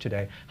youngsters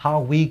today, how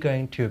are we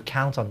going to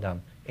count on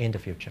them in the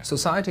future?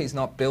 Society is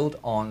not built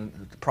on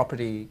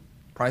property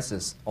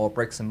prices or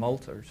bricks and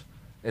mortars.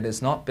 It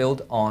is not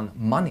built on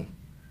money.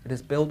 It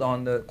is built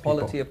on the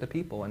quality of the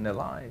people and their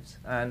lives.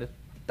 And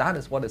that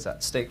is what is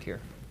at stake here.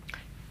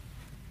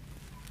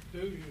 Do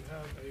you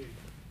have a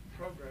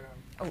program?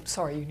 Oh,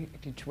 sorry, you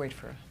need to wait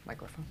for a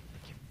microphone.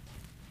 Thank you.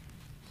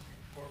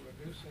 For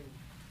reducing,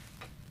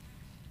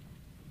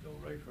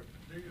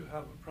 do you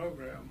have a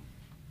program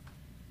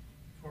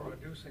for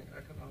reducing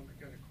economic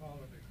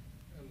inequality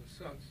in the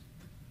sense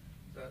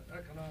that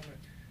economic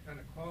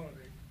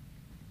inequality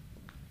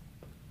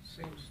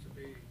seems to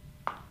be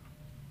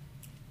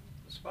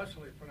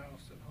especially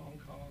pronounced in Hong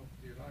Kong,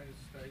 the United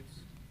States,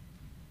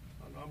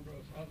 a number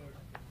of other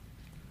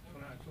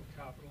financial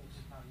capitals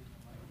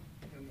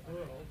in the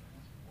world,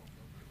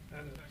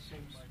 and it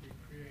seems to be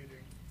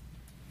creating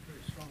a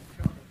pretty strong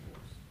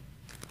counterforce,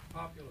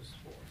 populist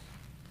force.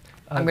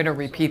 I'm going to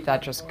repeat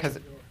that just because.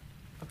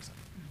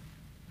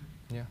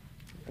 Yeah.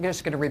 I'm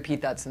just going to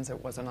repeat that since it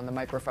wasn't on the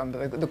microphone.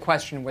 But the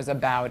question was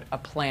about a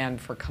plan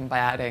for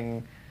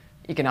combating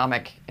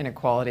economic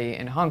inequality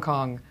in Hong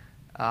Kong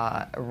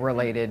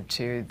related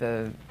to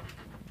the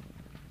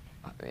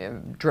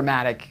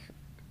dramatic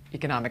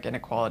economic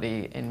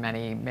inequality in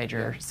many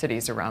major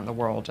cities around the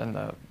world and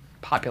the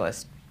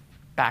populist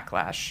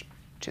backlash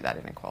to that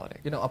inequality.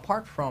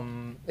 Apart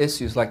from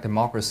issues like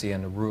democracy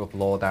and the rule of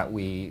law that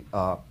we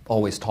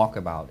always talk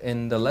about,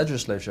 in the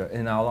legislature,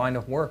 in our line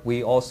of work,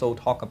 we also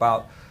talk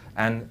about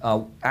and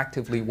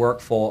actively work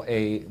for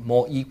a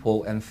more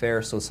equal and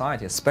fair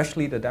society,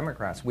 especially the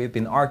Democrats. We've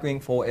been arguing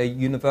for a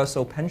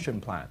universal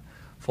pension plan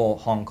for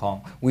Hong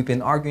Kong. We've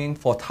been arguing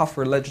for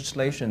tougher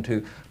legislation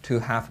to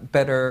have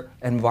better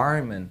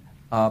environment,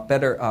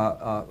 better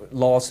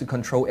laws to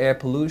control air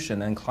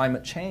pollution and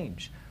climate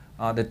change.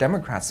 The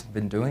Democrats have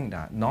been doing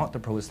that, not the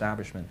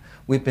pro-establishment.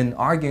 We've been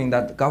arguing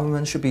that the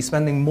government should be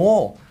spending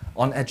more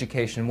on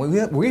education.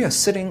 We are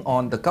sitting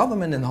on, the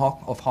government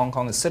of Hong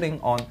Kong is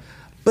sitting on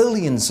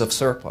billions of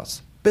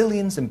surplus,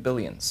 billions and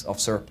billions of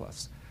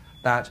surplus,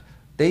 that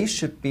they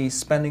should be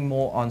spending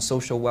more on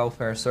social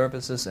welfare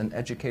services and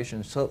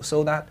education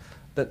so that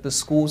the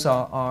schools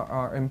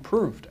are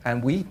improved.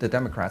 And we, the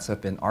Democrats,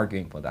 have been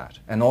arguing for that.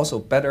 And also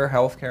better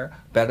healthcare,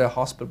 better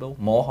hospital,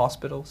 more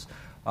hospitals.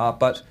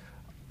 But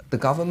the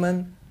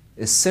government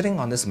is sitting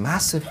on this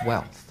massive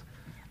wealth,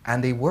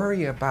 and they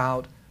worry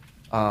about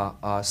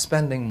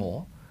spending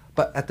more.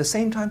 But at the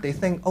same time, they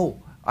think, oh,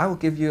 I will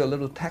give you a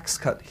little tax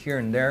cut here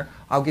and there.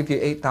 I'll give you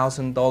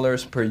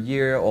 $8,000 per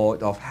year or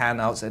of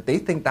handouts. They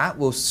think that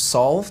will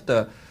solve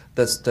the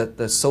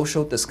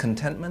social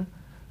discontentment.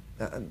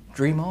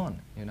 Dream on,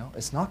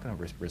 It's not going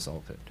to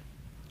resolve it.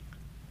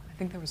 I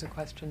think there was a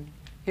question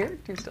here.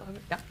 Do you still have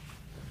it? Yeah.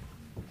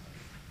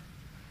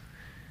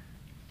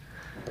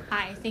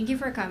 Hi, thank you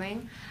for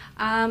coming.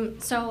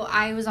 So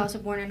I was also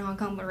born in Hong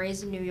Kong but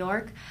raised in New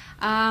York.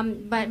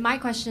 But my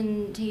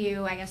question to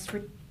you, I guess,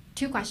 for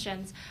two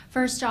questions.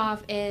 First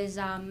off is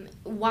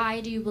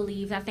why do you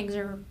believe that things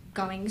are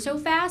going so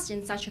fast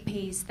in such a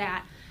pace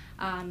that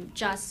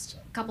just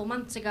a couple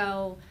months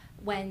ago,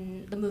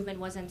 when the movement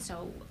wasn't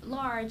so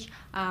large,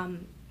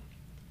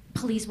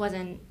 police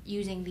wasn't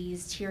using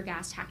these tear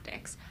gas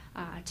tactics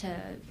to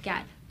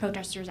get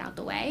protesters out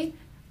the way?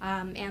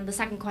 And the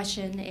second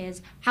question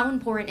is, how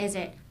important is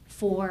it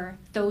for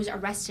those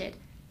arrested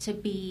to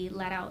be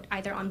let out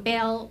either on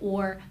bail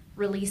or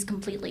released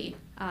completely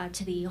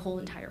to the whole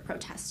entire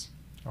protest?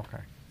 Okay.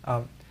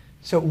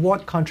 So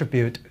what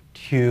contribute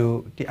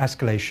to the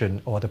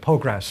escalation or the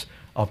progress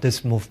of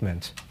this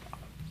movement?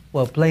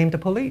 Well, blame the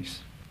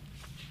police.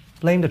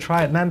 Blame the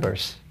triad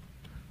members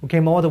who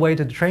came all the way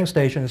to the train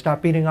station and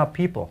started beating up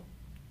people.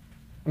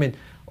 I mean,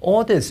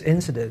 all these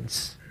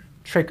incidents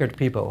triggered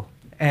people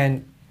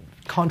and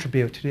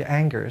contribute to the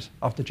angers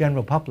of the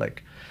general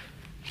public.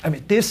 I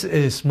mean, this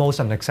is most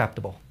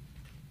unacceptable.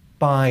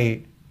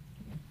 By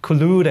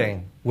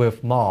colluding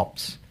with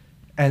mobs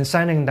and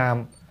sending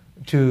them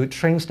to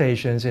train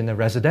stations in a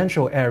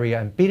residential area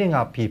and beating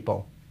up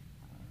people,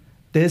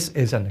 this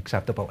is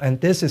unacceptable. And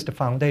this is the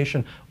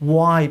foundation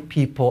why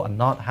people are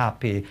not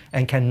happy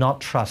and cannot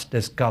trust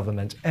this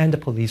government and the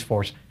police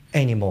force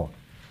anymore.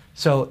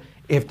 So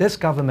if this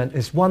government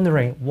is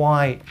wondering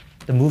why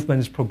the movement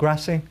is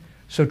progressing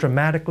so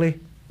dramatically,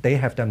 they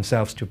have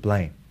themselves to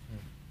blame.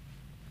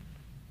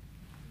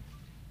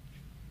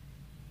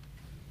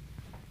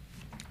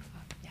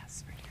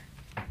 Yes, right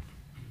here.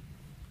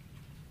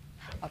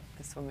 Up,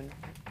 this woman.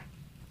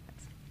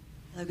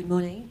 Hello, good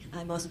morning.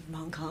 I'm also from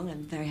Hong Kong.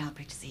 I'm very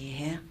happy to see you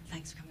here.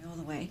 Thanks for coming all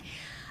the way.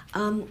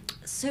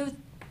 So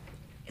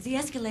the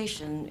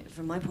escalation,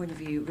 from my point of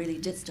view, really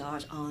did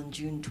start on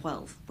June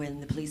 12th, when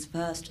the police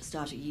first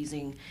started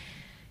using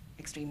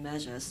extreme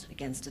measures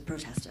against the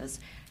protesters.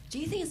 Do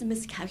you think it's a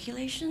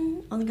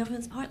miscalculation on the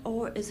government's part,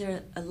 or is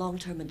there a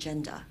long-term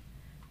agenda?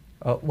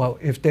 Well,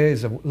 if there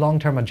is a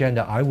long-term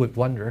agenda, I would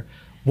wonder,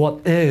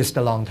 what is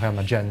the long-term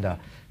agenda?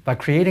 By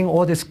creating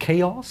all this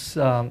chaos,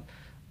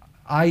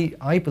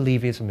 I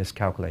believe it's a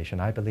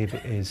miscalculation. I believe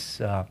it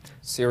is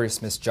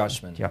serious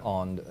misjudgment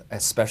on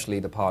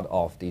especially the part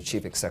of the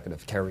chief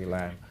executive, Carrie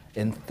Lam,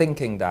 in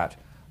thinking that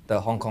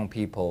the Hong Kong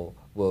people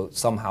will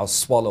somehow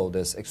swallow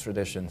this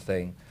extradition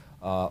thing.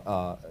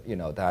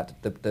 That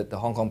the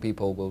Hong Kong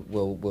people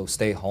will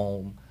stay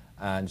home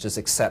and just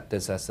accept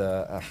this as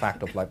a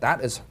fact of life.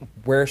 That is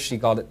where she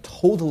got it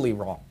totally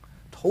wrong,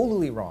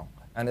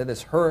 and it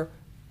is her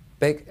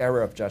big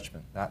error of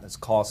judgment that has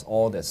caused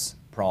all this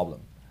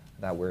problem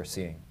that we're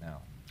seeing now.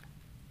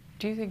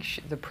 Do you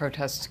think the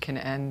protests can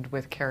end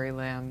with Carrie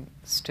Lam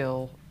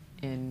still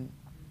in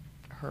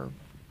her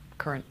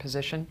current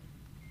position?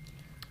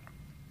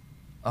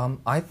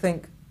 I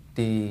think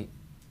the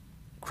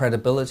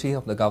credibility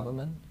of the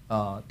government,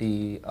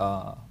 the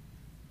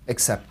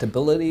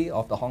acceptability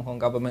of the Hong Kong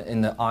government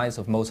in the eyes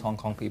of most Hong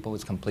Kong people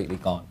is completely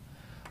gone.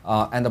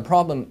 And the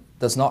problem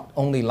does not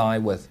only lie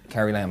with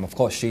Carrie Lam. Of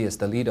course, she is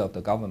the leader of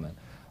the government.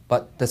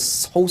 But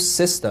this whole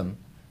system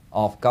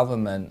of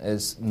government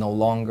is no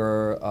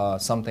longer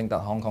something that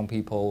Hong Kong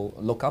people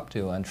look up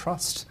to and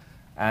trust.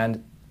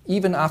 And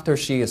even after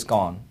she is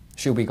gone,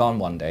 she'll be gone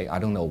one day. I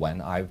don't know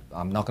when.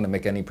 I'm not going to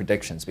make any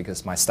predictions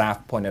because my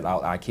staff pointed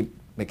out I keep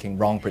making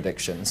wrong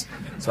predictions.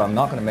 So I'm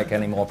not going to make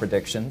any more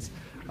predictions.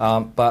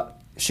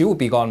 But she will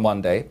be gone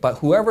one day. But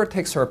whoever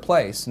takes her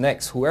place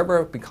next,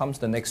 whoever becomes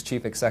the next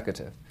chief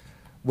executive,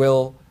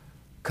 will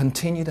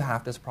continue to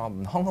have this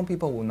problem. Hong Kong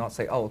people will not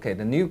say, oh, okay,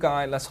 the new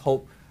guy, let's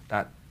hope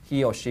that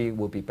he or she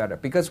will be better.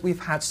 Because we've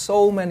had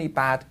so many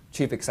bad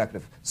chief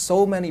executives,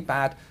 so many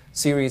bad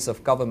series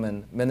of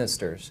government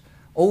ministers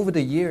over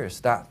the years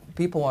that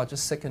people are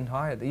just sick and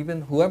tired.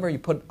 Even whoever you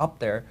put up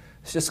there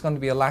is just going to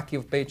be a lackey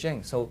of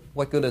Beijing. So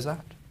what good is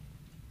that?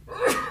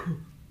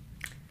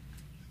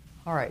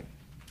 All right.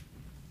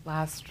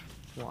 Last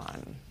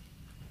one.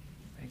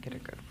 Make it a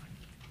good one.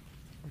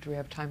 Do we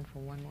have time for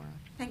one more?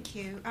 Thank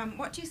you.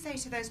 What do you say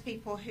to those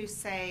people who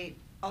say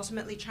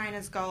ultimately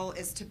China's goal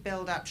is to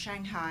build up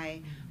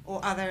Shanghai or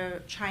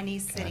other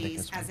Chinese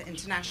cities as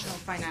international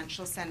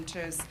financial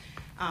centers,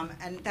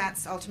 and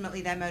that's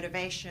ultimately their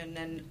motivation,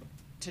 and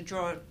to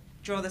draw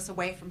this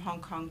away from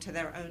Hong Kong to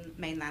their own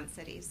mainland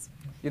cities?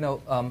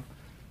 10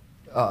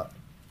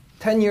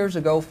 years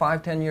ago,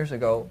 10 years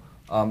ago,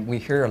 we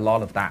hear a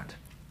lot of that.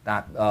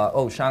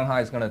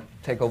 Shanghai is going to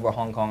take over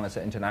Hong Kong as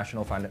an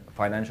international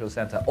financial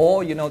center.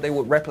 Or, they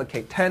would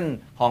replicate 10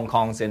 Hong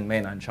Kongs in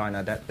mainland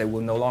China, that they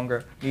will no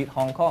longer need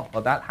Hong Kong.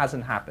 But that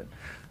hasn't happened,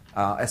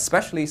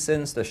 especially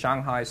since the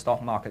Shanghai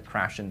stock market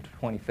crash in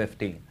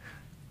 2015.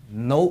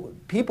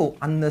 People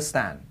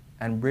understand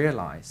and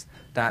realize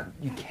that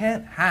you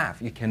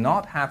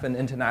cannot have an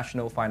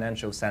international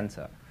financial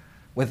center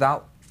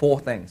without four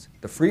things: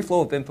 the free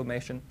flow of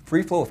information,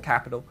 free flow of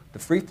capital, the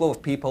free flow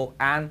of people,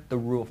 and the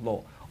rule of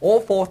law. All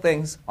four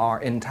things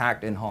are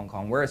intact in Hong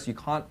Kong, whereas you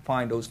can't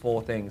find those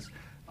four things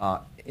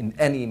in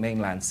any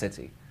mainland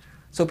city.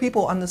 So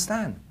people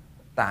understand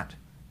that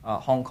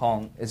Hong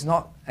Kong is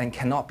not and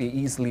cannot be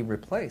easily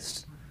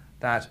replaced,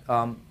 that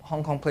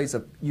Hong Kong plays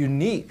a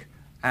unique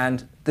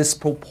and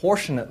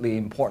disproportionately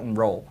important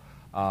role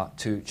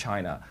to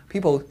China.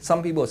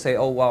 Some people say,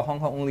 oh, well, Hong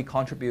Kong only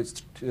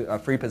contributes to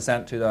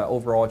 3% to the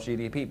overall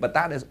GDP, but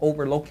that is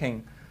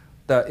overlooking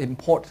the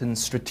important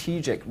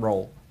strategic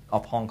role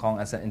of Hong Kong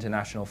as an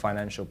international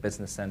financial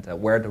business center,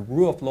 where the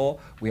rule of law,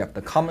 we have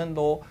the common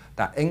law,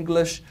 that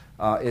English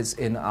is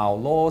in our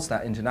laws,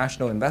 that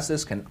international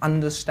investors can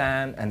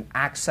understand and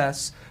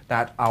access,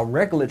 that our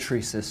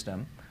regulatory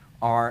system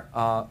are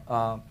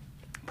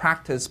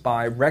practiced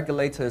by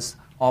regulators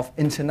of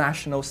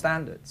international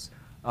standards.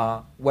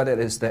 whether it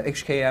is the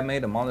HKMA,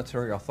 the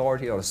Monetary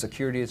Authority, or the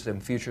Securities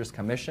and Futures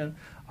Commission,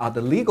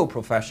 the legal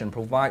profession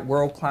provide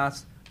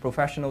world-class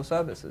professional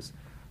services.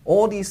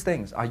 All these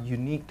things are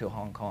unique to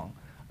Hong Kong,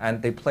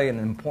 and they play an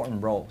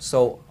important role.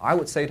 So I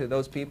would say to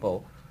those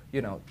people,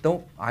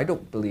 I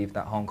don't believe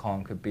that Hong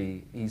Kong could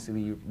be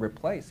easily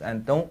replaced,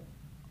 and don't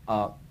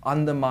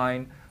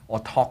undermine or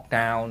talk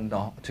down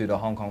to the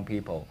Hong Kong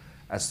people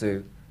as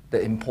to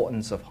the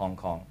importance of Hong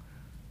Kong.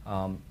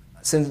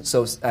 Since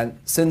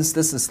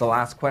this is the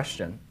last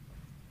question,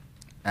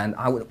 and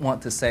I would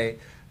want to say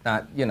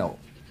that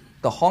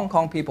the Hong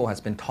Kong people has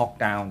been talked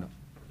down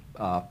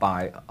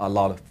by a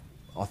lot of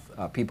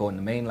people in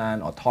the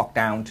mainland, or talked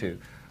down to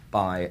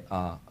by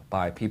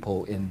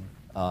people in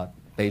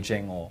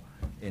Beijing or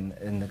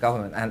in the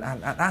government, and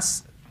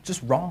that's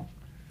just wrong.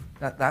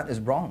 That is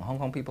wrong. Hong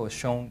Kong people have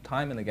shown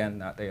time and again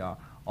that they are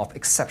of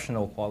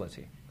exceptional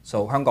quality.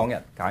 So 香港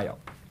人加油.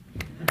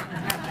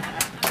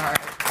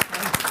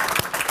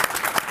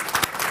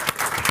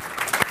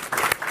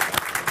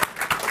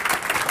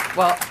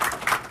 Well,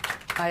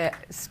 I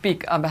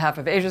speak on behalf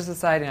of Asia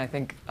Society, and I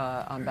think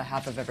on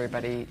behalf of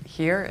everybody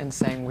here, in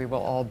saying we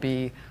will all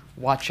be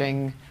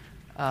watching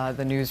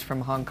the news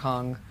from Hong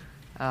Kong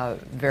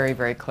very,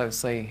 very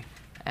closely,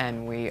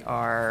 and we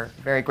are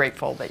very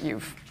grateful that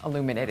you've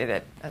illuminated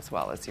it as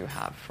well as you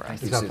have for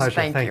us. It's our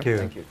pleasure. Thank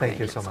you. Thank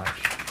you so much.